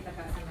 Hang on, I think I've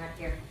got some back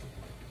here.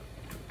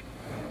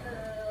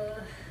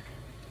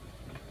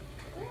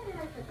 Where did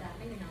I put that?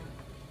 Maybe not.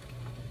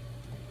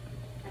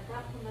 I've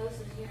got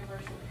Mimosa's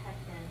Universal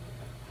Pectin.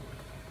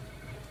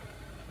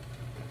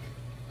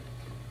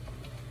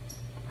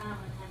 I don't have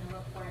time to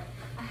look for it.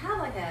 I have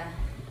like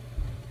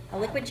a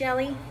liquid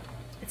jelly.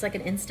 It's like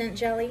an instant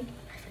jelly.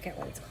 I forget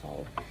what it's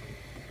called.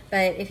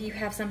 But if you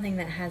have something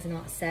that has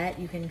not set,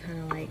 you can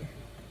kind of like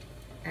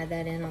add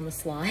that in on the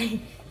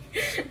sly.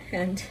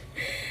 And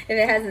if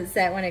it hasn't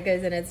set when it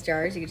goes in its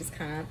jars, you can just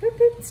kind of boop,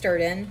 boop, stir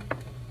it in.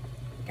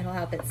 It'll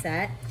help it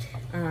set.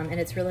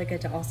 And it's really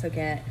good to also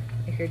get,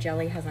 if your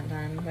jelly hasn't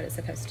done what it's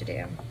supposed to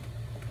do,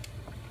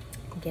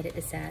 get it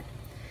to set.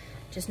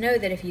 Just know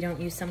that if you don't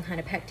use some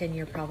kind of pectin,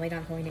 you're probably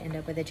not going to end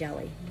up with a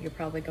jelly. You're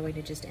probably going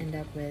to just end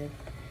up with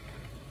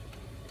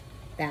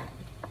that.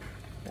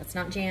 That's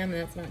not jam,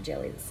 that's not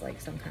jelly, it's like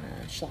some kind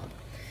of schlop.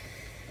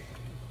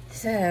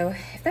 So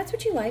if that's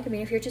what you like, I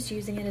mean, if you're just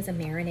using it as a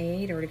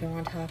marinade or to go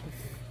on top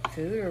of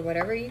food or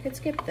whatever, you could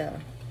skip the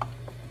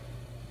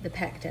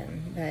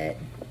pectin. But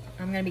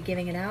I'm gonna be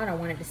giving it out. I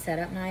want it to set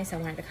up nice. I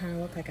want it to kind of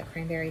look like a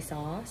cranberry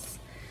sauce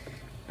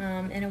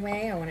in a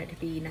way. I want it to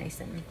be nice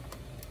and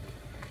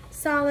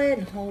solid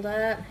and hold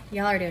up.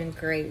 Y'all are doing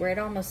great. We're at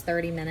almost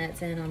 30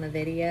 minutes in on the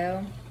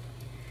video.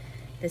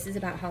 This is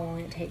about how long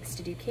it takes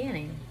to do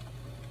canning.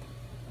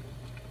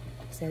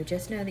 So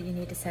just know that you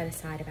need to set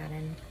aside about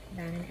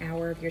an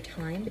hour of your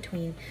time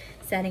between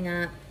setting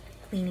up,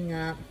 cleaning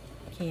up,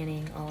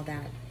 canning, all of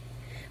that,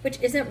 which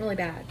isn't really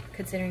bad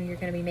considering you're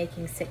going to be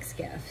making 6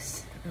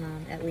 gifts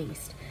at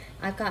least.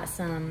 I've got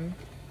some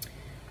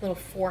little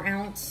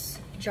 4-ounce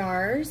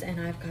jars and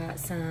I've got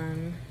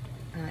some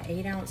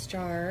 8-ounce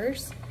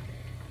jars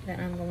that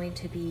I'm going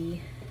to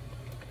be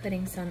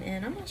putting some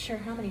in. I'm not sure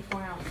how many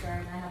 4-ounce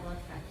jars I have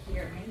left back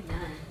here, maybe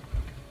none.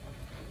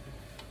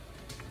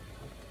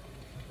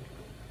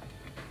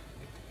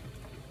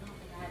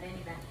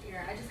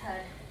 I just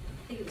had,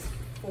 I think it was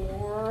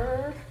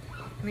 4.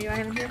 How many do I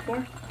have in here?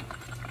 4?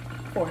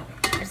 4.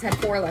 I just had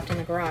 4 left in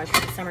the garage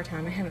for the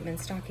summertime. I haven't been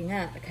stocking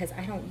up because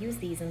I don't use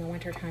these in the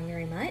wintertime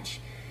very much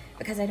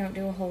because I don't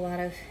do a whole lot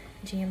of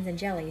jams and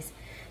jellies.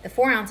 The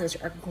 4 ounces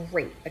are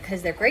great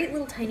because they're great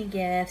little tiny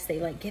gifts. They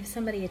like give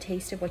somebody a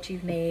taste of what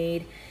you've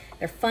made.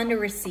 They're fun to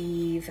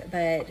receive,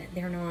 but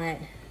they're not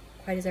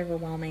quite as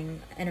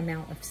overwhelming an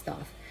amount of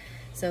stuff.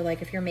 So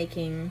like if you're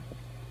making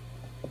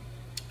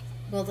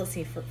well, let's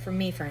see, for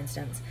me, for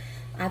instance,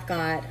 I've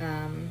got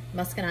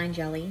muscadine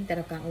jelly that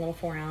I've got in a little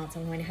 4 ounce.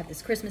 I'm going to have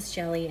this Christmas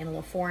jelly in a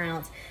little 4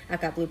 ounce.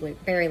 I've got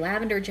blueberry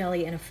lavender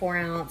jelly in a 4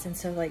 ounce. And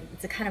so like,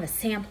 it's a kind of a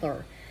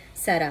sampler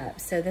setup.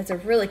 So that's a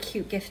really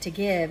cute gift to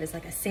give, is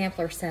like a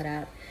sampler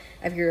setup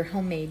of your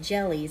homemade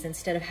jellies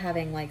instead of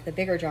having like the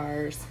bigger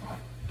jars.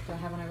 Do I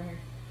have one over here?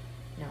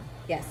 No.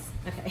 Yes.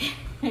 Okay.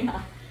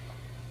 Yeah.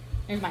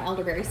 There's my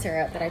elderberry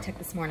syrup that I took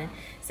this morning.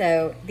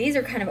 So these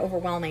are kind of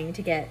overwhelming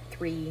to get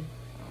 3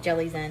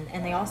 jellies in,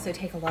 and they also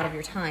take a lot of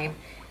your time.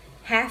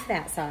 Half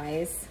that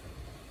size,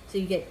 so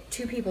you get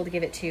 2 people to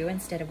give it to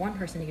instead of 1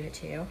 person to give it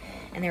to,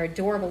 and they're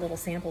adorable little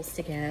samples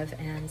to give,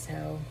 and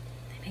so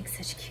they make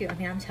such cute, I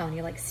mean, I'm telling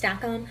you, like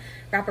stack them,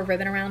 wrap a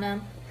ribbon around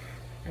them.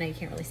 I know you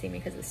can't really see me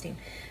because of the steam,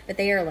 but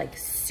they are like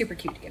super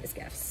cute to give as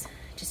gifts,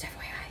 just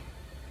FYI.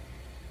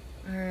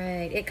 All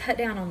right, it cut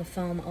down on the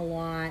foam a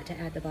lot to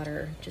add the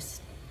butter,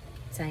 just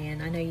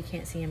saying. I know you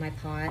can't see in my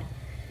pot.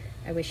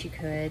 I wish you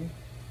could.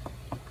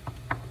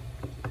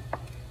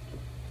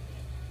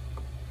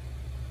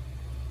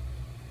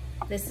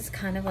 This is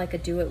kind of like a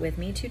do it with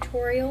me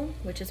tutorial,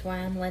 which is why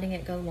I'm letting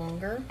it go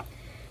longer,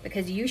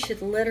 because you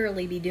should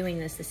literally be doing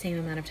this the same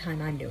amount of time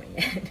I'm doing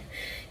it.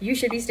 You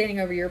should be standing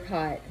over your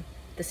pot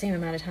the same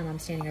amount of time I'm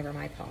standing over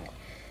my pot.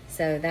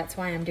 So that's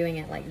why I'm doing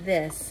it like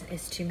this,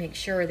 is to make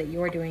sure that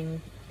you're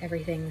doing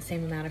everything the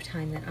same amount of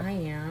time that I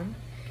am.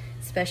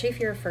 Especially if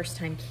you're a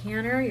first-time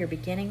canner, you're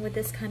beginning with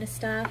this kind of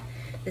stuff.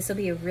 This will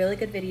be a really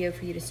good video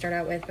for you to start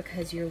out with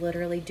because you're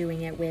literally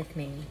doing it with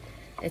me.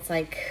 It's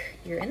like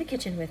you're in the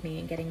kitchen with me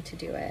and getting to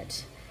do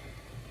it.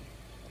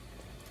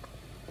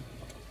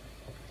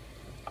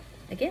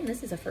 Again,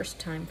 this is a first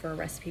time for a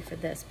recipe for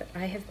this, but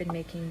I have been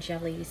making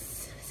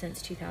jellies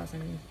since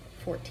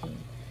 2014.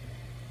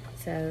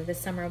 So this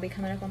summer I'll be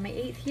coming up on my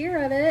 8th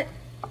year of it.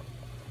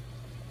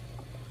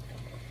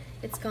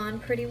 It's gone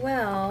pretty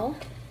well.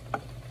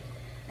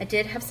 I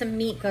did have some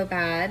meat go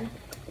bad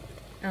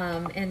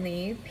in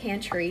the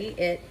pantry.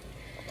 It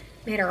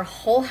made our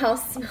whole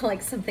house smell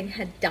like something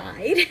had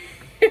died.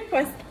 It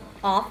was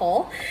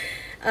awful.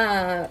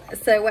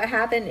 So what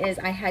happened is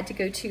I had to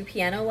go to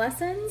piano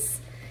lessons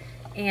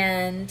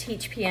and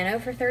teach piano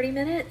for 30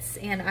 minutes.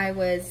 And I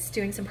was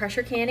doing some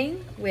pressure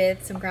canning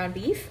with some ground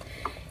beef.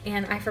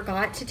 And I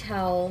forgot to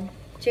tell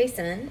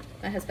Jason,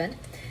 my husband,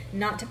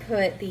 not to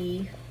put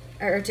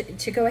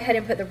to go ahead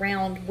and put the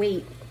round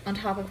weight on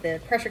top of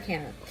the pressure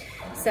canner.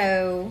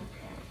 So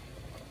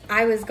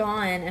I was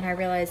gone and I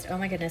realized, oh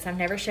my goodness, I've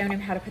never shown him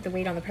how to put the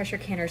weight on the pressure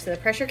canner. So the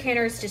pressure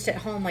canner is just at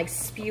home like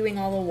spewing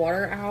all the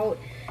water out,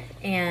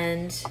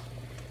 and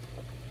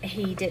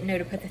he didn't know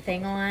to put the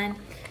thing on.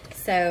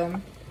 So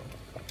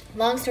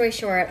long story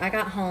short, I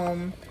got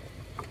home,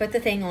 put the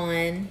thing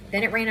on,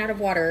 then it ran out of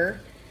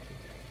water.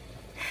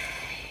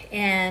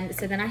 And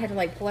so then I had to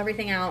like pull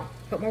everything out,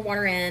 put more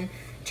water in,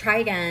 try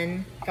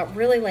again, got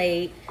really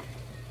late.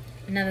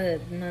 None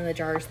of the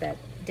jars that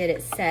did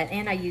it set,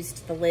 and I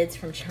used the lids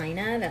from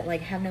China that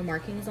like have no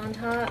markings on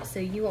top.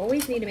 So you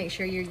always need to make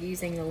sure you're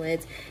using the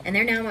lids, and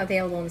they're now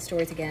available in the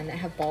stores again that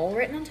have ball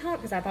written on top,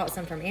 because I bought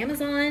some from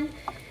Amazon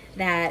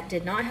that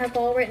did not have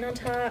ball written on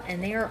top,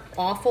 and they are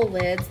awful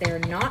lids. They are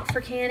not for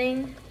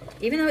canning,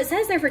 even though it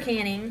says they're for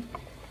canning.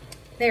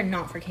 They're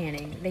not for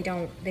canning. They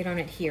don't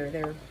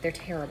adhere. They're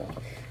terrible.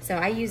 So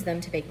I use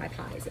them to bake my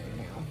pies in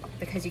now,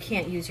 because you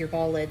can't use your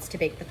ball lids to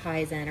bake the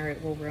pies in or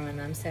it will ruin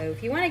them. So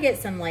if you want to get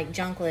some like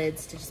junk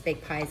lids to just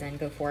bake pies in,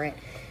 go for it,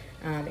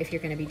 if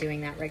you're going to be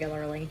doing that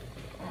regularly.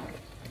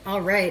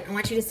 All right, I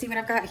want you to see what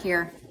I've got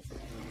here.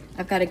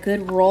 I've got a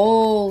good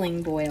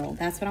rolling boil.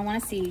 That's what I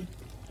want to see.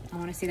 I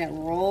want to see that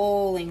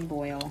rolling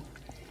boil.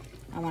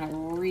 I want it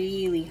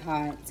really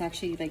hot. It's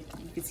actually like,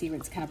 you can see where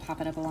it's kind of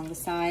popping up along the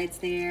sides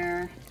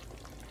there.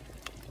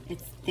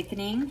 It's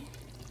thickening.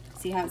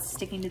 See how it's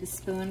sticking to the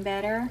spoon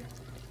better?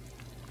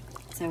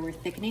 So we're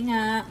thickening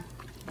up.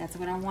 That's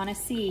what I want to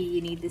see.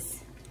 You need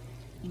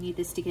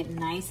this to get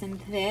nice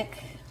and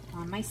thick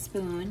on my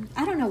spoon.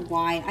 I don't know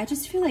why. I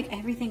just feel like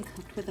everything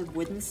cooked with a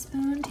wooden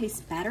spoon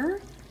tastes better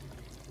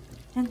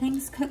than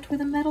things cooked with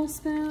a metal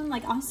spoon.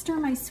 Like I'll stir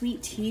my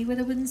sweet tea with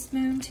a wooden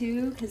spoon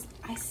too, because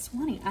I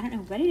don't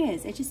know what it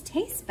is. It just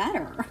tastes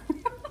better.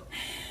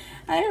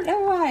 I don't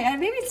know why.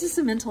 Maybe it's just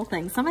a mental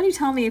thing. Somebody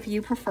tell me if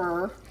you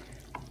prefer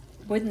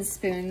wooden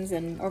spoons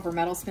and over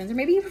metal spoons, or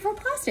maybe you prefer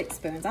plastic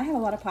spoons. I have a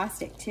lot of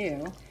plastic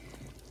too,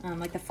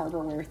 like the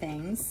Farberware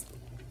things.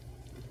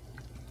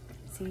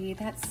 See,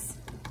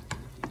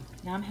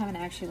 now I'm having to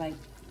actually like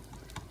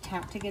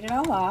tap to get it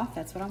all off.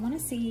 That's what I want to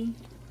see.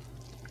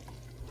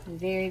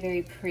 Very,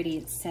 very pretty.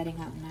 It's setting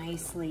up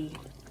nicely.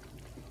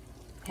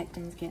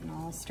 Pectin's getting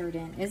all stirred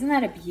in. Isn't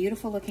that a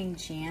beautiful looking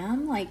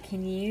jam? Like,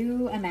 can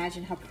you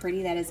imagine how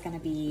pretty that is going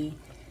to be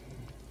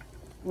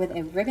with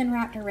a ribbon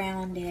wrapped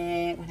around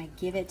it when I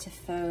give it to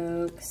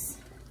folks?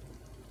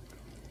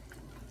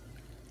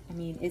 I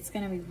mean, it's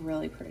going to be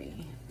really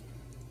pretty.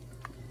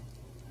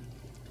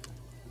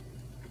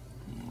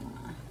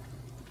 Yeah.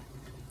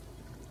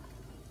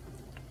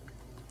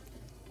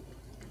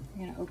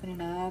 We're gonna open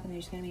it up and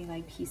there's gonna be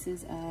like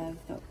pieces of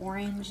the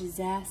orange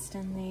zest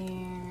in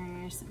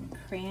there, some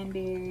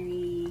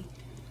cranberry,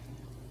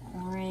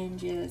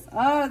 oranges.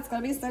 Oh, it's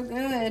gonna be so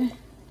good.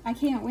 I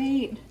can't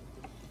wait.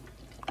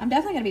 I'm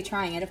definitely gonna be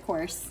trying it, of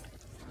course.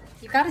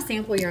 You've got to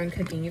sample your own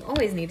cooking. You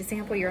always need to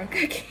sample your own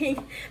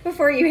cooking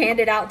before you hand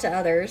it out to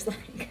others.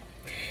 Like,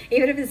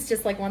 even if it's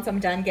just like once I'm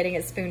done getting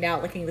it spooned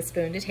out, licking the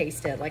spoon to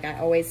taste it, like I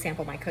always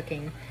sample my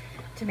cooking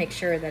to make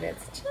sure that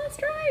it's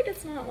just right.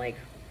 It's not like,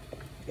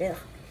 ugh,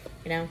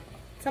 you know?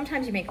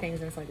 Sometimes you make things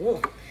and it's like,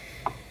 ugh,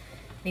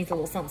 needs a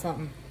little something,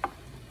 something.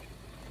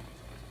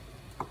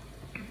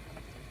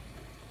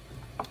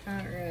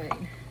 All right.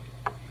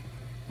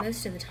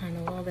 Most of the time,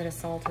 a little bit of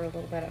salt or a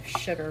little bit of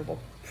sugar will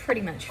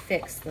pretty much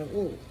fix the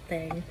little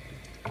thing.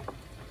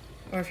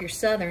 Or if you're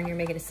Southern, you're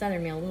making a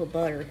Southern meal, a little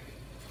butter.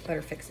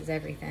 Butter fixes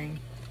everything.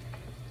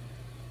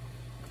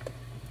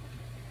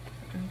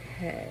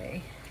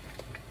 Okay.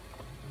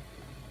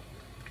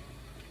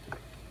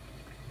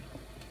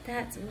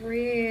 That's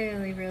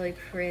really, really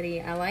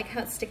pretty. I like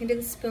how it's sticking to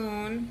the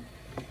spoon.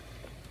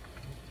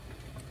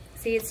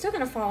 See, it's still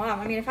gonna fall off.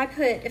 I mean, if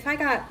I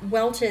got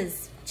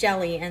Welch's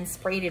jelly and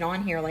sprayed it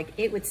on here, like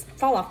it would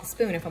fall off the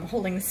spoon if I'm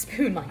holding the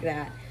spoon like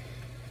that.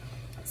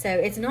 So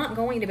it's not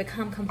going to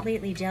become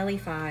completely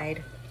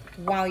jellified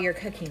while you're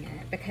cooking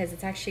it, because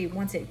it's actually,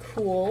 once it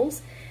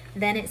cools,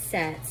 then it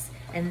sets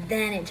and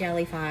then it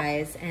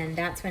jellifies, and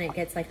that's when it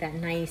gets like that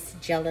nice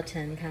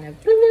gelatin kind of,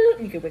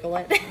 you can wiggle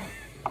it.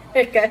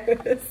 It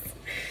goes.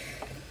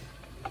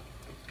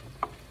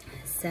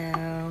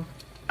 So,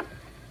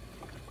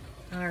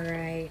 all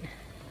right.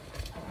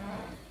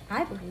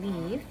 I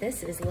believe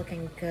this is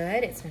looking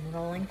good. It's been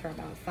rolling for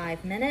about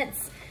 5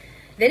 minutes.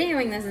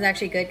 Videoing this is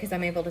actually good because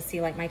I'm able to see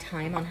like my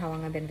time on how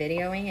long I've been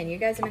videoing, and you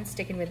guys have been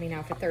sticking with me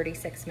now for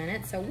 36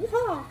 minutes, so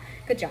whoa,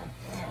 good job.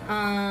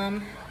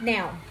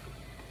 Now,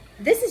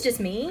 this is just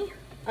me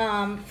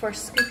for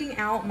scooping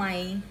out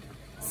my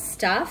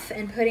stuff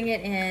and putting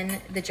it in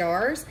the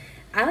jars.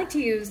 I like to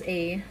use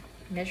a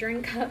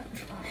measuring cup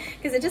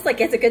because it just like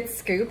gets a good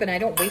scoop and I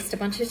don't waste a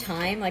bunch of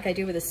time like I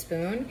do with a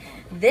spoon.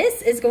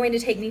 This is going to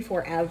take me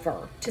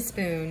forever to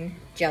spoon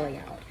jelly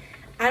out.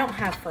 I don't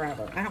have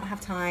forever. I don't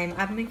have time.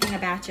 I'm making a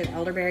batch of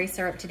elderberry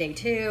syrup today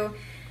too.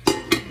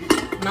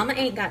 Mama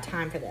ain't got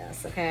time for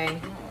this,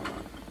 okay?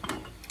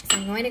 So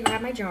I'm going to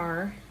grab my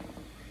jar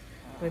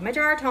with my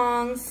jar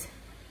tongs.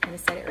 I'm gonna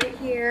set it right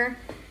here.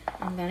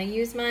 I'm gonna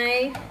use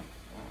my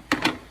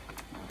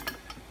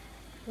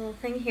little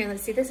thing here.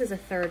 Let's see, this is a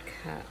 1/3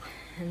 cup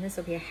and this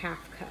will be a 1/2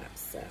 cup.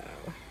 So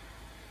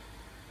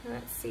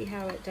let's see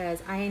how it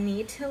does. I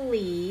need to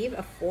leave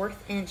a 1/4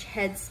 inch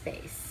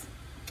headspace.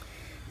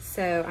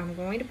 So I'm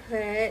going to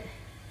put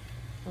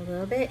a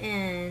little bit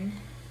in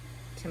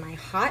to my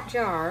hot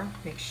jar.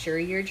 Make sure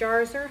your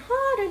jars are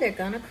hot or they're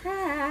gonna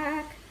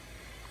crack.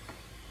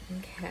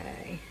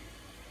 Okay,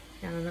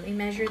 now let me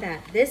measure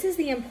that. This is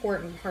the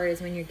important part,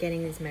 is when you're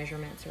getting these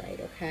measurements right,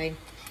 okay?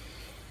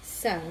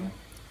 So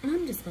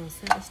I'm just gonna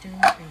set this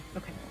down.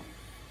 Okay,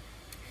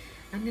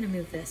 I'm gonna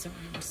move this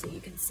around so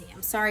you can see.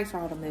 I'm sorry for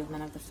all the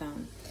movement of the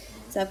phone.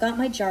 So I've got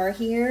my jar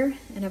here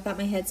and I've got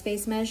my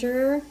headspace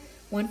measure.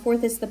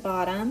 1/4 is the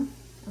bottom.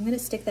 I'm gonna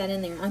stick that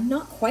in there. I'm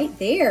not quite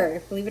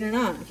there, believe it or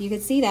not. If you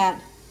could see that,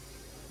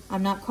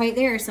 I'm not quite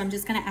there. So I'm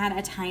just gonna add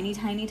a tiny,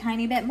 tiny,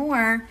 tiny bit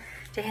more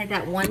to hit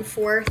that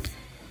 1/4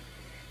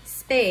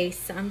 space.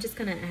 So I'm just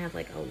gonna add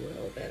like a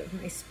little bit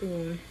of my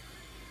spoon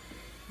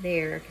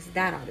there, because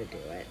that ought to do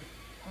it.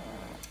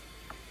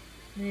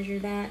 Measure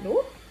that,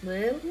 oh, a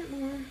little bit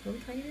more, a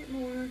little tiny bit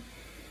more.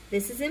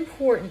 This is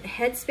important.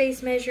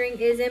 Headspace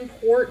measuring is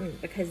important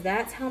because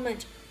that's how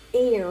much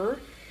air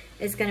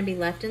is going to be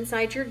left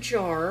inside your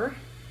jar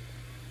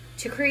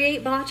to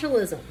create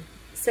botulism.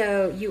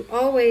 So you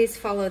always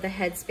follow the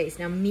headspace.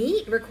 Now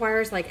meat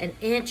requires like an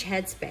inch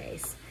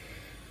headspace.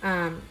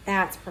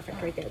 That's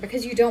perfect right there,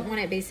 because you don't want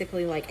it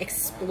basically like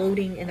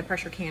exploding in the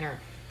pressure canner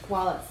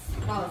while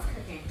it's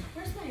cooking.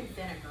 Where's my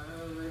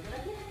vinegar?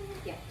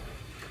 Yeah.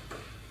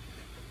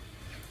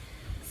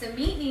 So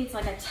meat needs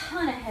like a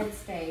ton of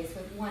headspace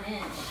with 1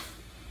 inch.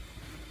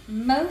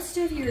 Most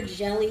of your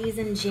jellies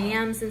and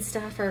jams and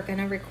stuff are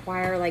gonna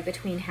require like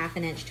between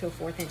 1/2 inch to a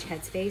 1/4 inch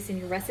headspace, and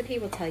your recipe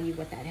will tell you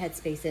what that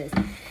headspace is.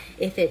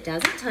 If it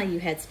doesn't tell you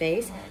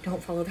headspace,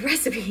 don't follow the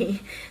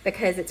recipe,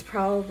 because it's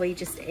probably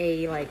just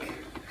a like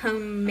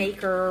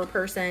homemaker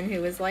person who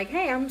was like,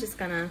 hey, I'm just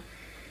gonna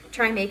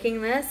try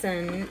making this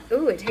and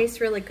ooh, it tastes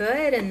really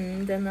good,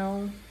 and then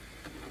they'll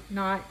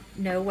not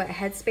know what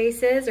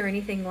headspace is or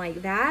anything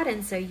like that.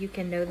 And so you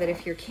can know that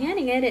if you're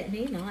canning it, it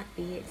may not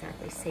be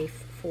exactly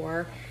safe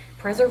for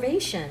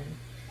preservation,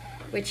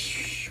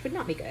 which would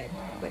not be good,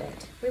 would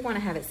it? We want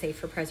to have it safe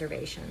for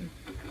preservation.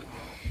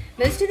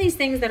 Most of these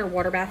things that are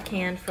water bath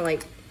canned for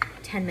like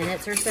 10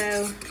 minutes or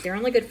so, they're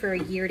only good for a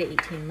year to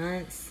 18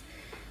 months.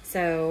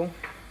 So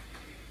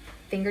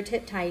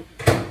fingertip tight.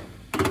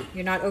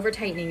 You're not over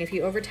tightening. If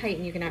you over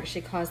tighten, you can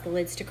actually cause the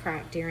lids to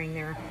crack during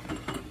their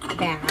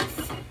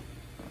bath.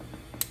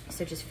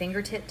 So just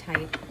fingertip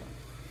tight.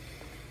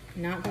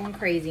 Not going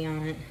crazy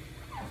on it.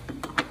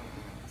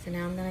 So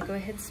now I'm gonna go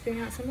ahead and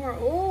spoon out some more.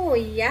 Oh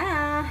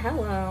yeah,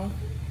 hello.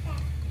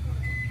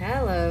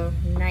 Hello,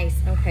 nice.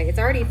 Okay, it's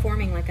already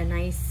forming like a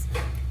nice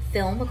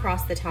film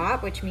across the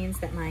top, which means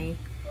that my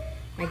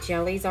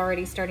jelly's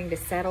already starting to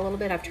set a little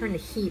bit. I've turned the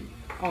heat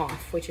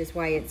off, which is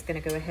why it's gonna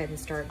go ahead and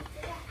start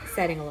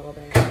setting a little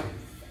bit.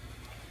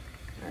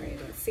 All right,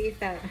 let's see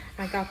if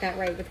I got that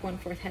right with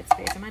 1/4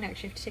 headspace. I might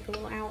actually have to take a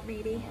little out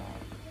maybe.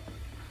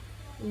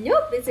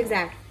 Nope, it's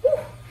exact. Whew.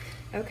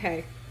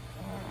 Okay.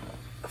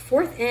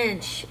 1/4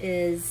 inch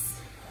is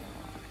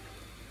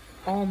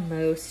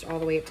almost all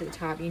the way up to the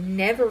top. You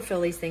never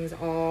fill these things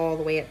all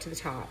the way up to the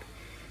top.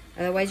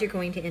 Otherwise, you're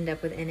going to end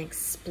up with an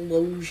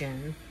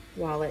explosion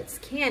while it's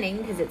canning,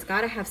 because it's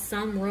got to have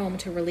some room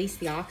to release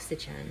the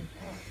oxygen.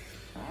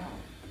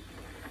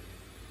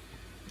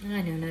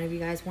 I know none of you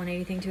guys want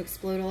anything to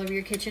explode all over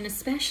your kitchen,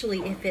 especially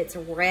if it's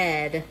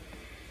red.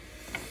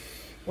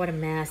 What a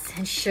mess.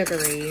 And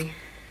sugary.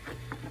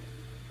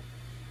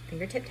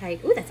 Fingertip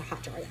tight. Ooh, that's a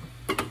hot jar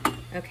though.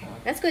 Okay,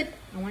 that's good.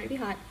 I want it to be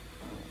hot.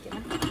 Get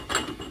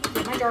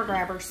my jar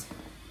grabbers.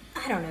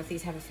 I don't know if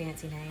these have a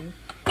fancy name.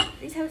 Do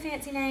these have a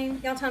fancy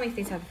name? Y'all tell me if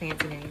these have a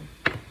fancy name.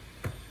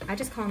 I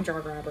just call them jar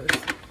grabbers.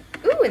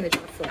 Ooh, and the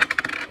jar flip.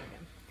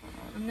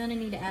 I'm gonna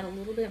need to add a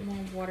little bit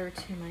more water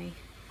to my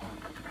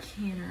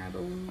canner, I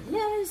believe.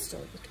 No, it's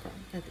still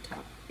at the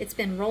top. It's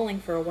been rolling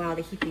for a while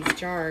to heat these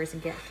jars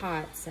and get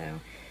hot, so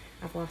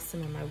I've lost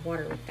some of my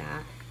water with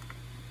that.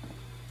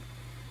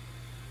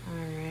 All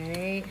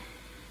right.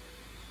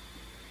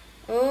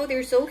 Oh,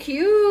 they're so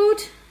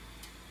cute.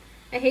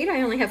 I hate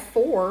I only have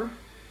 4.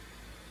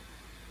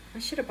 I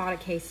should have bought a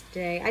case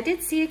today. I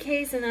did see a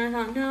case and then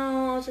I thought,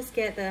 no, I'll just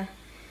get the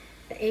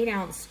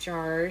 8-ounce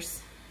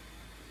jars.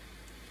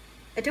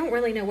 I don't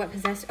really know what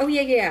possessed. Oh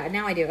yeah,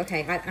 now I do.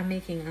 Okay, I'm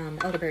making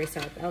elderberry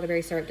syrup.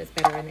 Elderberry syrup does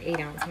better in the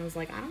 8-ounce. And I was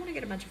like, I don't want to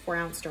get a bunch of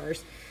 4-ounce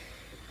jars.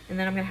 And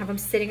then I'm gonna have them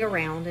sitting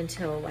around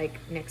until like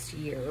next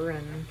year.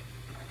 And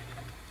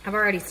I've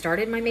already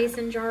started my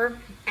mason jar.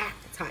 Ah,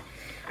 it's hot.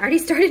 I already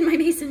started my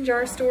mason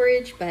jar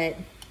storage, but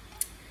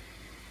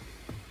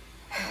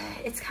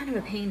it's kind of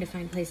a pain to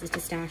find places to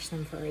stash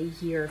them for a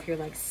year if you're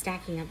like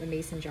stacking up the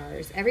mason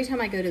jars. Every time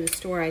I go to the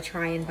store, I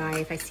try and buy,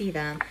 if I see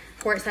them,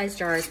 quart-sized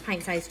jars,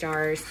 pint-sized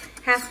jars,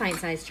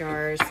 half-pint-sized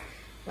jars,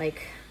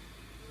 like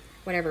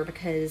whatever,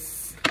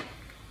 because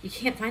you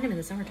can't find them in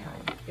the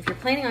summertime. If you're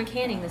planning on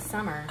canning this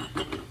summer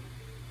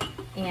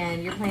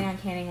and you're planning on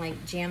canning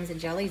like jams and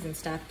jellies and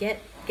stuff,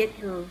 get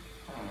your,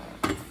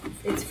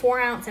 it's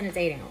 4-ounce and it's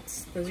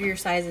 8-ounce. Those are your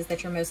sizes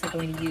that you're mostly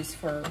going to use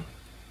for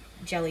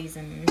jellies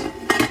and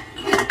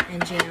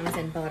jams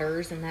and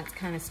butters and that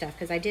kind of stuff,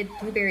 because I did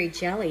blueberry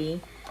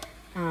jelly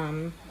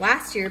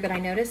last year, but I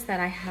noticed that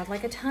I had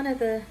like a ton of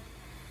the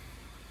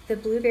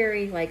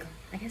blueberry, like,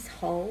 I guess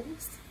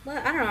hulls. Well,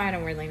 I don't know, I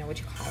don't really know what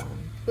you call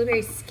them.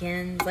 Blueberry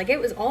skins. Like, it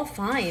was all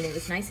fine. It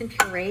was nice and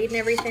pureed and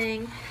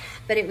everything,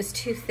 but it was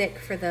too thick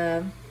for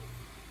the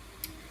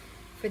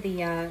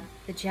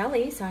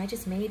jelly, so I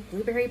just made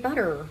blueberry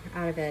butter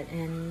out of it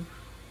and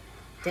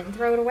didn't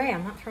throw it away.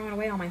 I'm not throwing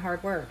away all my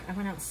hard work. I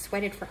went out and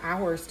sweated for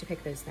hours to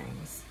pick those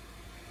things.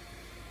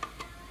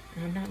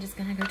 And I'm not just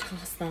gonna go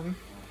toss them.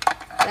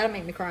 That'll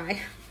make me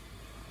cry.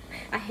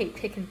 I hate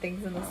picking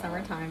things in the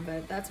summertime,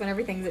 but that's when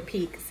everything's at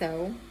peak,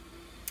 so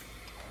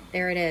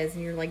there it is.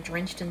 And you're like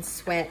drenched in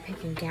sweat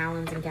picking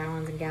gallons and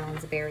gallons and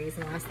gallons of berries,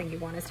 and the last thing you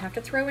want is to have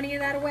to throw any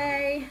of that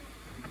away.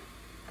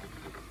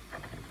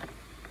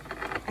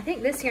 I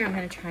think this year I'm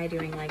gonna try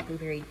doing like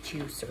blueberry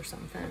juice or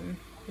something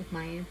with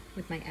my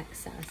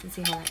excess and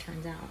see how that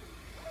turns out.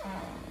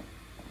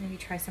 Maybe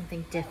try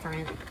something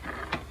different.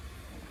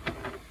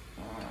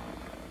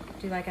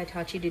 Do like I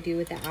taught you to do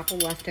with the apple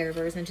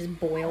leftovers and just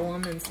boil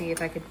them and see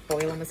if I could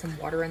boil them with some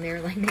water in there,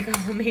 like make a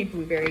homemade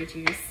blueberry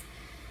juice.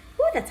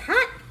 Ooh, that's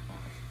hot.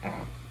 Okay.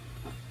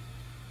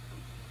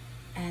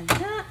 Add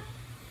that.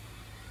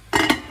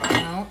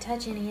 Don't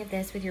touch any of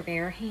this with your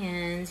bare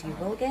hands. You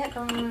will get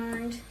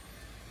burned.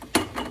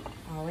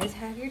 Always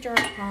have your jar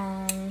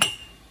tongs.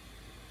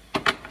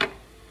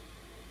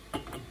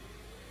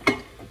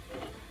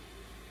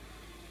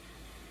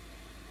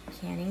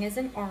 Canning is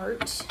an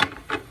art,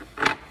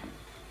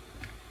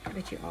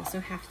 but you also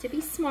have to be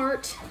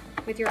smart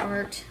with your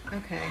art.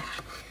 Okay,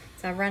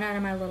 so I've run out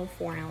of my little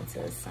 4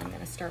 ounces, so I'm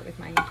going to start with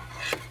my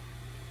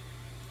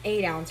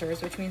 8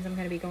 ounces, which means I'm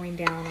going to be going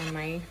down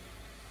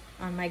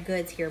on my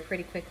goods here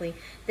pretty quickly.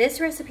 This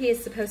recipe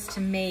is supposed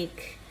to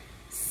make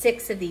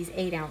 6 of these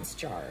 8-ounce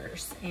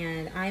jars,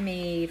 and I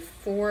made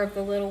 4 of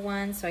the little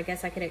ones, so I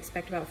guess I could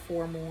expect about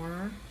 4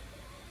 more.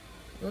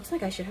 It looks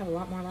like I should have a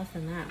lot more left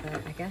than that,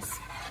 but I guess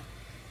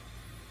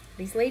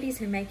these ladies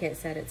who make it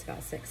said it's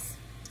about 6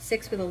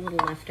 with a little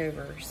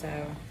leftover,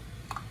 so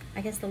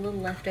I guess the little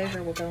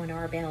leftover will go into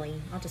our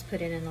belly. I'll just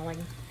put it in a like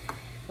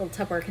little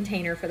Tupperware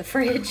container for the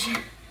fridge.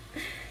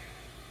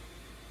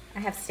 I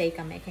have steak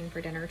I'm making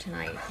for dinner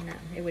tonight. No,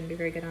 it wouldn't be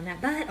very good on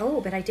that.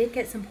 But I did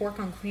get some pork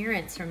on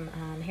clearance from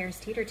Harris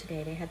Teeter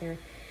today. They had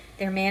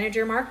their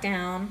manager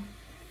markdown.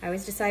 I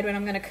always decide what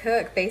I'm going to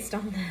cook based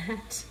on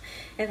that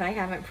if I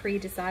haven't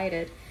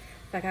pre-decided.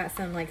 I got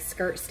some like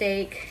skirt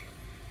steak.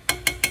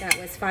 That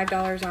was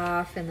 $5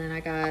 off, and then I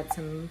got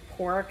some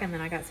pork, and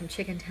then I got some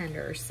chicken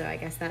tenders. So I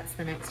guess that's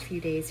the next few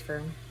days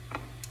for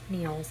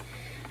meals.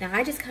 Now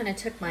I just kind of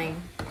took my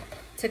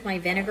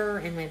vinegar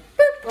and went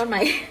boop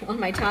on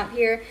my top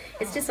here.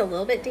 It's just a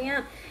little bit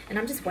damp, and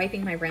I'm just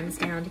wiping my rims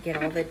down to get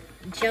all the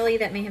jelly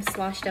that may have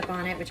sloshed up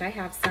on it, which I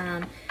have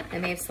some that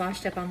may have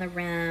sloshed up on the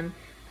rim,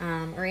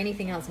 or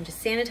anything else. I'm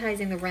just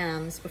sanitizing the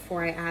rims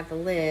before I add the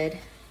lid.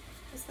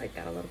 Just like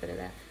got a little bit of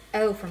that.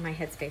 Oh, from my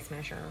headspace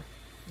measure.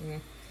 Yeah.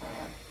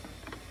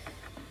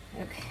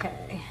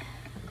 Okay,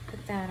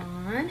 put that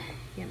on.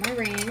 Get my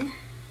ring.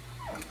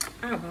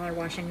 I don't bother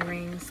washing the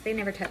rings. They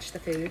never touch the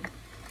food.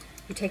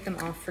 You take them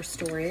off for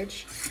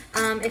storage.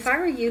 If I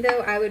were you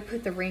though, I would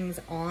put the rings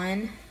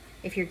on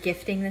if you're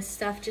gifting this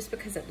stuff, just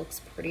because it looks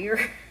prettier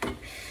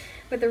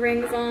with the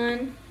rings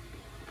on.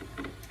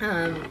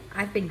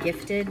 I've been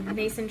gifted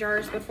mason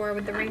jars before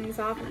with the rings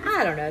off.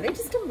 I don't know, they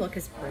just don't look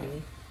as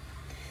pretty.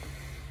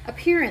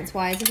 Appearance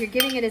wise, if you're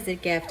giving it as a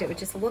gift, it would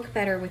just look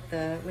better with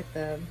the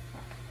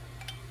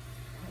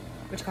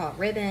what you call it,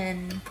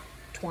 ribbon,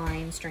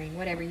 twine, string,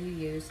 whatever you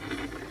use.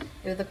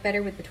 It would look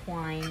better with the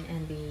twine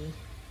and the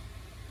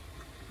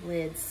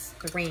lids,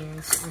 the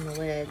rings on the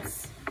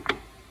lids.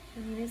 I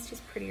mean, it's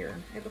just prettier.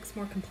 It looks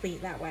more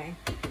complete that way.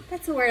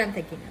 That's the word I'm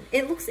thinking of.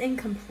 It looks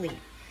incomplete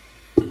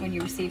when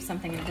you receive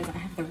something that doesn't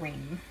have the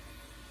ring.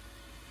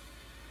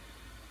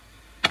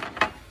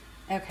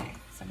 Okay,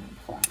 so I'm gonna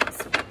pull out this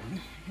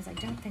one because I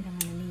don't think I'm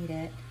gonna need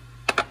it.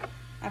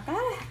 I've got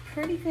a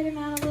pretty good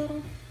amount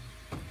of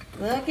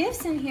little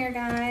gifts in here,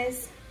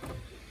 guys.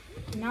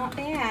 Not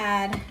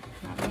bad.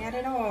 Not bad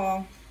at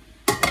all.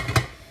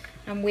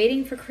 I'm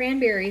waiting for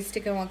cranberries to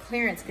go on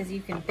clearance because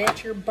you can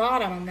bet your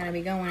bottom I'm going to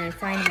be going and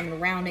finding them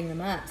and rounding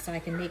them up so I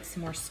can make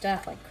some more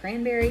stuff like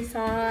cranberry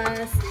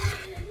sauce,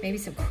 maybe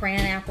some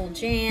cran apple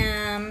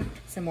jam,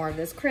 some more of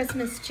this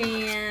Christmas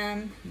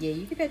jam. Yeah,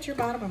 you can bet your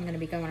bottom I'm going to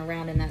be going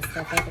around in that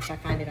stuff up if I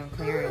find it on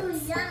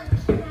clearance.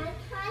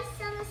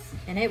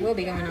 And it will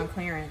be going on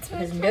clearance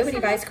because nobody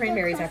buys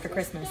cranberries after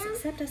Christmas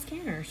except us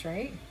canners,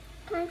 right?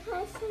 Can I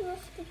try some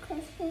of the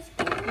Christmas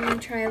You jam?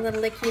 want to try a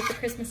little licky of the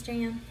Christmas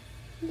jam?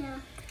 Yeah.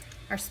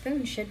 Our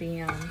spoon should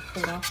be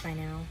pulled off by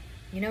now.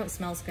 You know it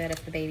smells good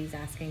if the baby's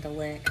asking to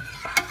lick.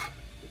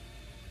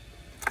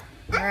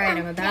 All right,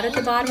 I'm about at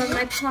the bottom of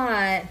my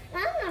pot.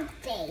 I'm a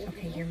baby.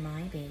 Okay, you're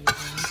my baby.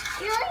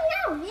 You're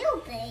not a real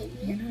baby.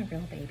 You're not a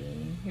real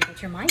baby,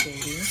 but you're my baby.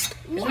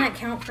 Doesn't that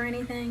count for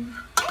anything?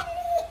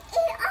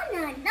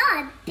 I'm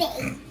not a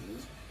baby.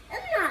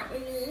 I'm not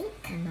Link.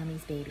 You're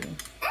mommy's baby.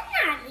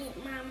 I'm not Link,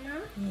 Mama.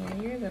 Yeah,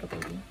 you're a little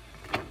baby.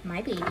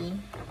 My baby.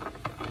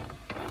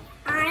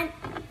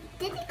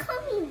 Did he call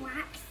me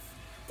Wax?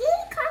 Did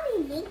he call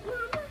me Link,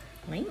 Mama?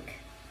 Link?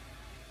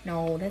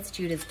 No, that's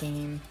Judah's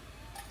game.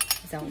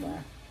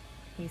 Zelda.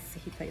 He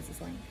plays as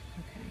Link.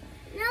 Okay.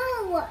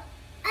 No.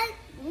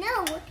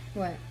 No.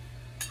 What?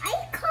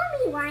 I call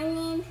me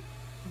Rylan.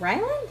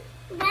 Ryland?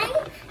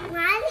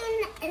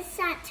 Rylan is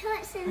that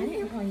torch I and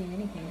didn't call you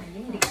anything. You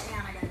need to get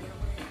down. I gotta get a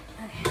ring.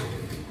 Okay.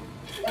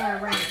 No.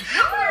 Ring.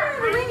 Oh, there's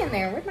a ring in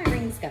there. Where'd my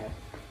rings go?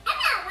 I'm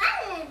not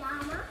Rylan,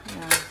 Mama.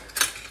 No.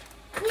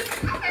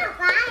 I'm not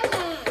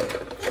Rylan.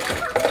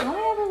 Don't I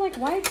ever like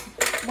wide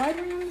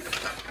rings?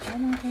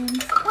 Rings?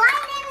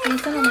 Rylan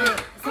is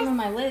See, some of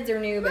my lids are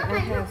new, but I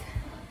have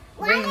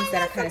rings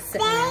that are kind of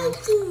sitting around.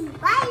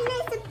 Rylan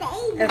is a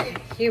baby. Okay,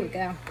 here we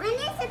go. Rylan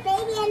is a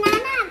baby, and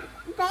I'm not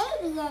a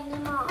baby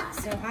anymore.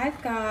 So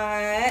I've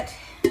got.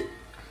 Can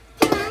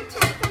I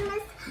check on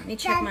this? Let me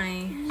check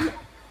my.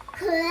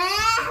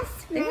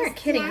 Christmas. They weren't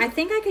kidding. I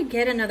think I could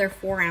get another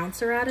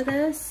 4-ouncer out of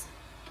this.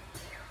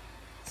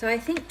 So I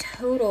think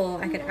total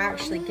I could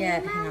actually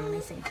get. Hang on, let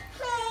me see.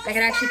 I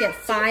could actually get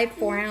 5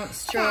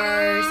 4-ounce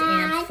jars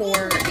and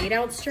 4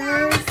 8-ounce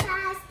jars,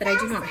 but I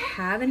do not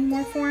have any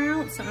more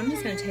 4-ounce, so I'm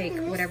just going to take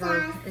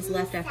whatever is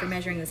left after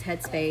measuring this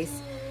headspace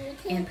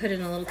and put it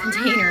in a little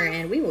container,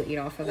 and we will eat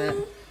off of it.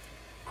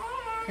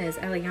 Because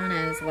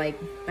Eliana is like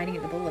biting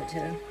at the bullet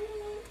to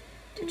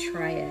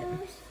try it.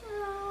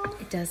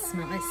 It does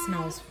smell. It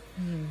smells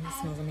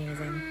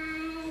amazing.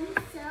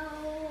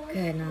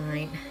 Good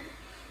night.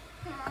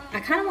 I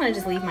kind of want to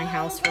just leave my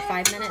house for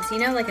 5 minutes, you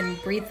know, like, and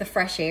breathe the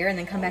fresh air and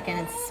then come back in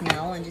and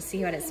smell and just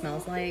see what it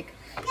smells like.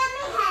 Let me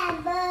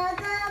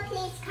hamburger,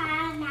 please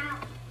come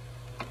out.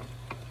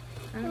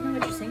 I don't know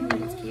what you're saying,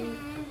 but it's cute.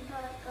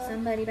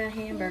 Somebody buy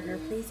hamburger,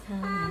 please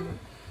come out.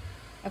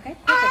 Okay,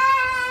 perfect.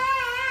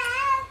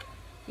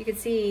 You can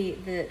see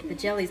the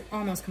jelly's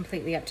almost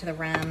completely up to the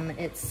rim.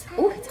 It's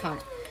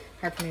hot.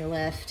 Hard for me to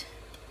lift.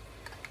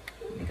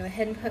 Let me go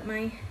ahead and put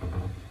my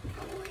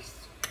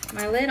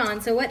lid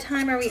on. So what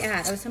time are we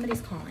at? Oh, somebody's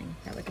calling.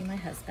 That would be my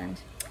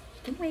husband.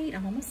 You can wait,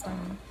 I'm almost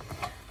done.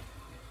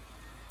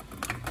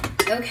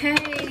 Okay,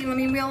 let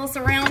me wheel this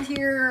around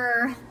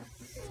here.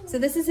 So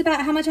this is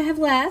about how much I have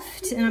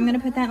left, and I'm gonna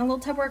put that in a little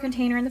Tupperware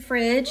container in the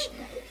fridge.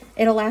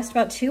 It'll last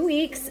about 2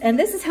 weeks, and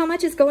this is how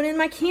much is going in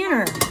my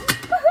canner.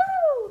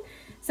 Woohoo!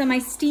 So my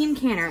steam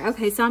canner.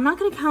 Okay, so I'm not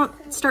gonna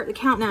start the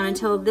countdown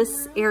until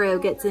this arrow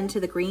gets into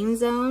the green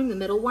zone, the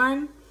middle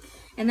one.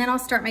 And then I'll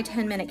start my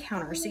 10-minute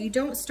counter. So you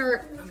don't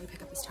start, let me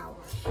pick up this towel.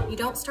 You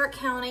don't start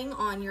counting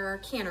on your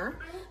canner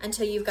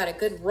until you've got a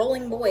good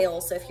rolling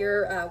boil. So if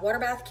you're water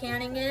bath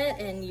canning it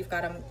and you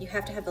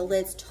have to have the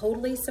lids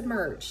totally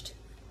submerged.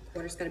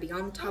 Water's gotta be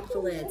on top of the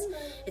lids.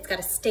 It's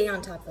gotta stay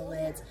on top of the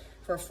lids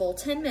for a full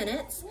 10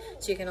 minutes.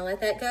 So you're gonna let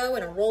that go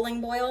in a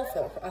rolling boil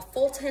for a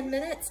full 10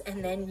 minutes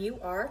and then you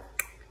are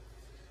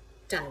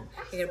done.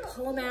 You're gonna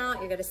pull them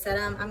out, you're gonna set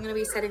them. I'm gonna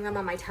be setting them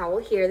on my towel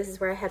here. This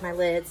is where I had my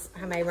lids. I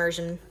have my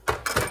immersion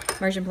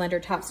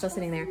blender top still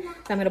sitting there. So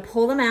I'm gonna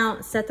pull them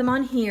out, set them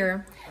on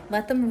here,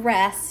 let them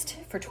rest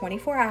for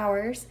 24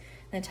 hours.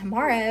 Then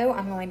tomorrow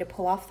I'm going to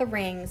pull off the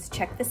rings,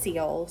 check the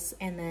seals,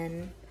 and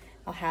then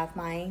I'll have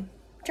my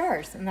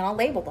jars and then I'll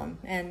label them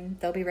and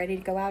they'll be ready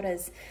to go out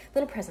as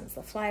little presents.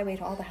 They'll fly away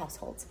to all the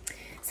households.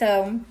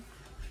 So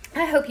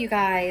I hope you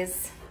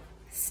guys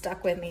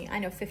stuck with me. I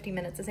know 50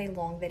 minutes is a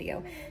long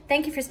video.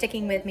 Thank you for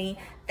sticking with me.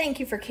 Thank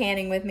you for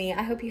canning with me.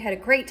 I hope you had a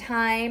great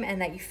time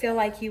and that you feel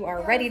like you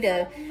are ready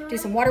to do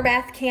some water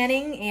bath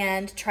canning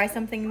and try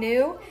something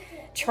new.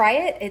 Try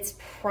it. It's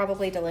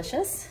probably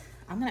delicious.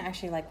 I'm gonna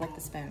actually like lick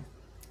the spoon.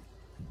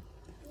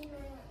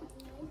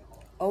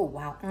 Oh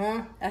wow,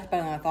 that's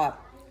better than I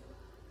thought.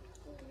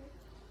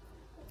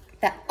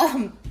 That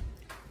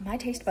my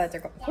taste buds are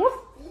going.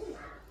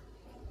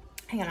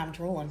 Hang on, I'm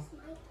drooling.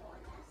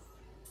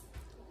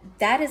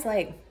 That is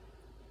like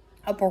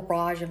a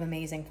barrage of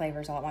amazing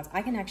flavors all at once.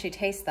 I can actually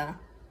taste the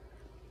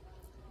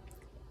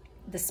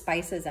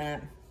spices in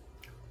it.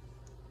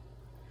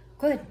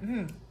 Good.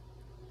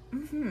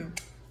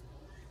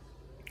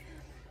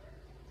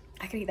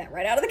 I could eat that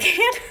right out of the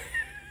can.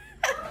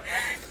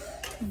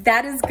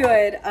 That is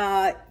good.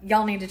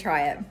 Y'all need to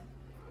try it.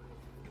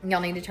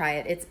 Y'all need to try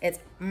it. It's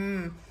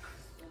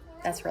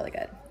that's really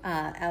good.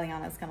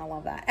 Eliana's gonna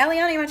love that.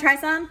 Eliana, you wanna try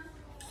some?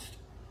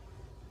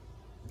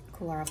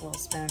 Cool her up a little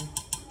spoon.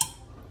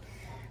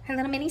 Her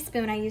little mini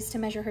spoon I use to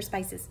measure her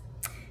spices.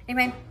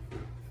 Anyway,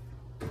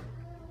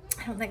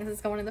 I don't think this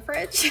is going in the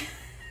fridge.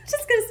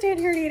 Just gonna stand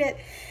here and eat it.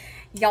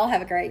 Y'all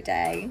have a great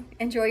day.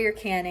 Enjoy your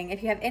canning.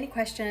 If you have any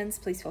questions,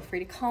 please feel free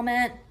to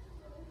comment.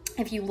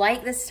 If you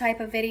like this type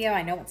of video,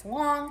 I know it's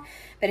long,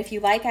 but if you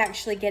like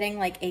actually getting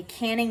like a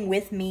canning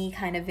with me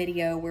kind of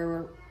video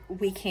where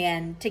we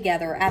can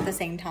together at the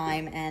same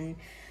time and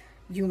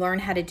you learn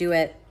how to do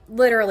it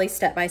literally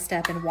step by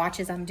step and watch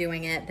as I'm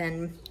doing it,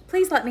 then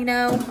please let me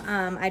know.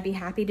 I'd be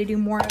happy to do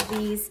more of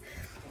these,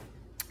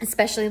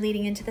 especially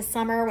leading into the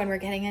summer when we're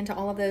getting into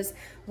all of those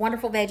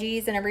wonderful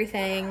veggies and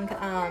everything.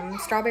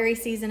 Strawberry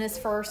season is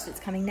first, it's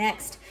coming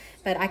next,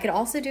 but I could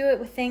also do it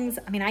with things,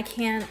 I mean, I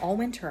can all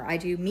winter. I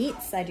do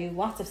meats, I do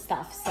lots of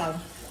stuff. So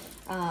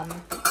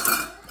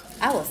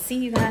I will see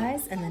you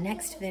guys in the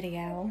next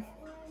video,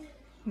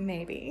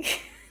 maybe.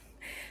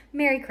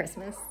 Merry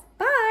Christmas.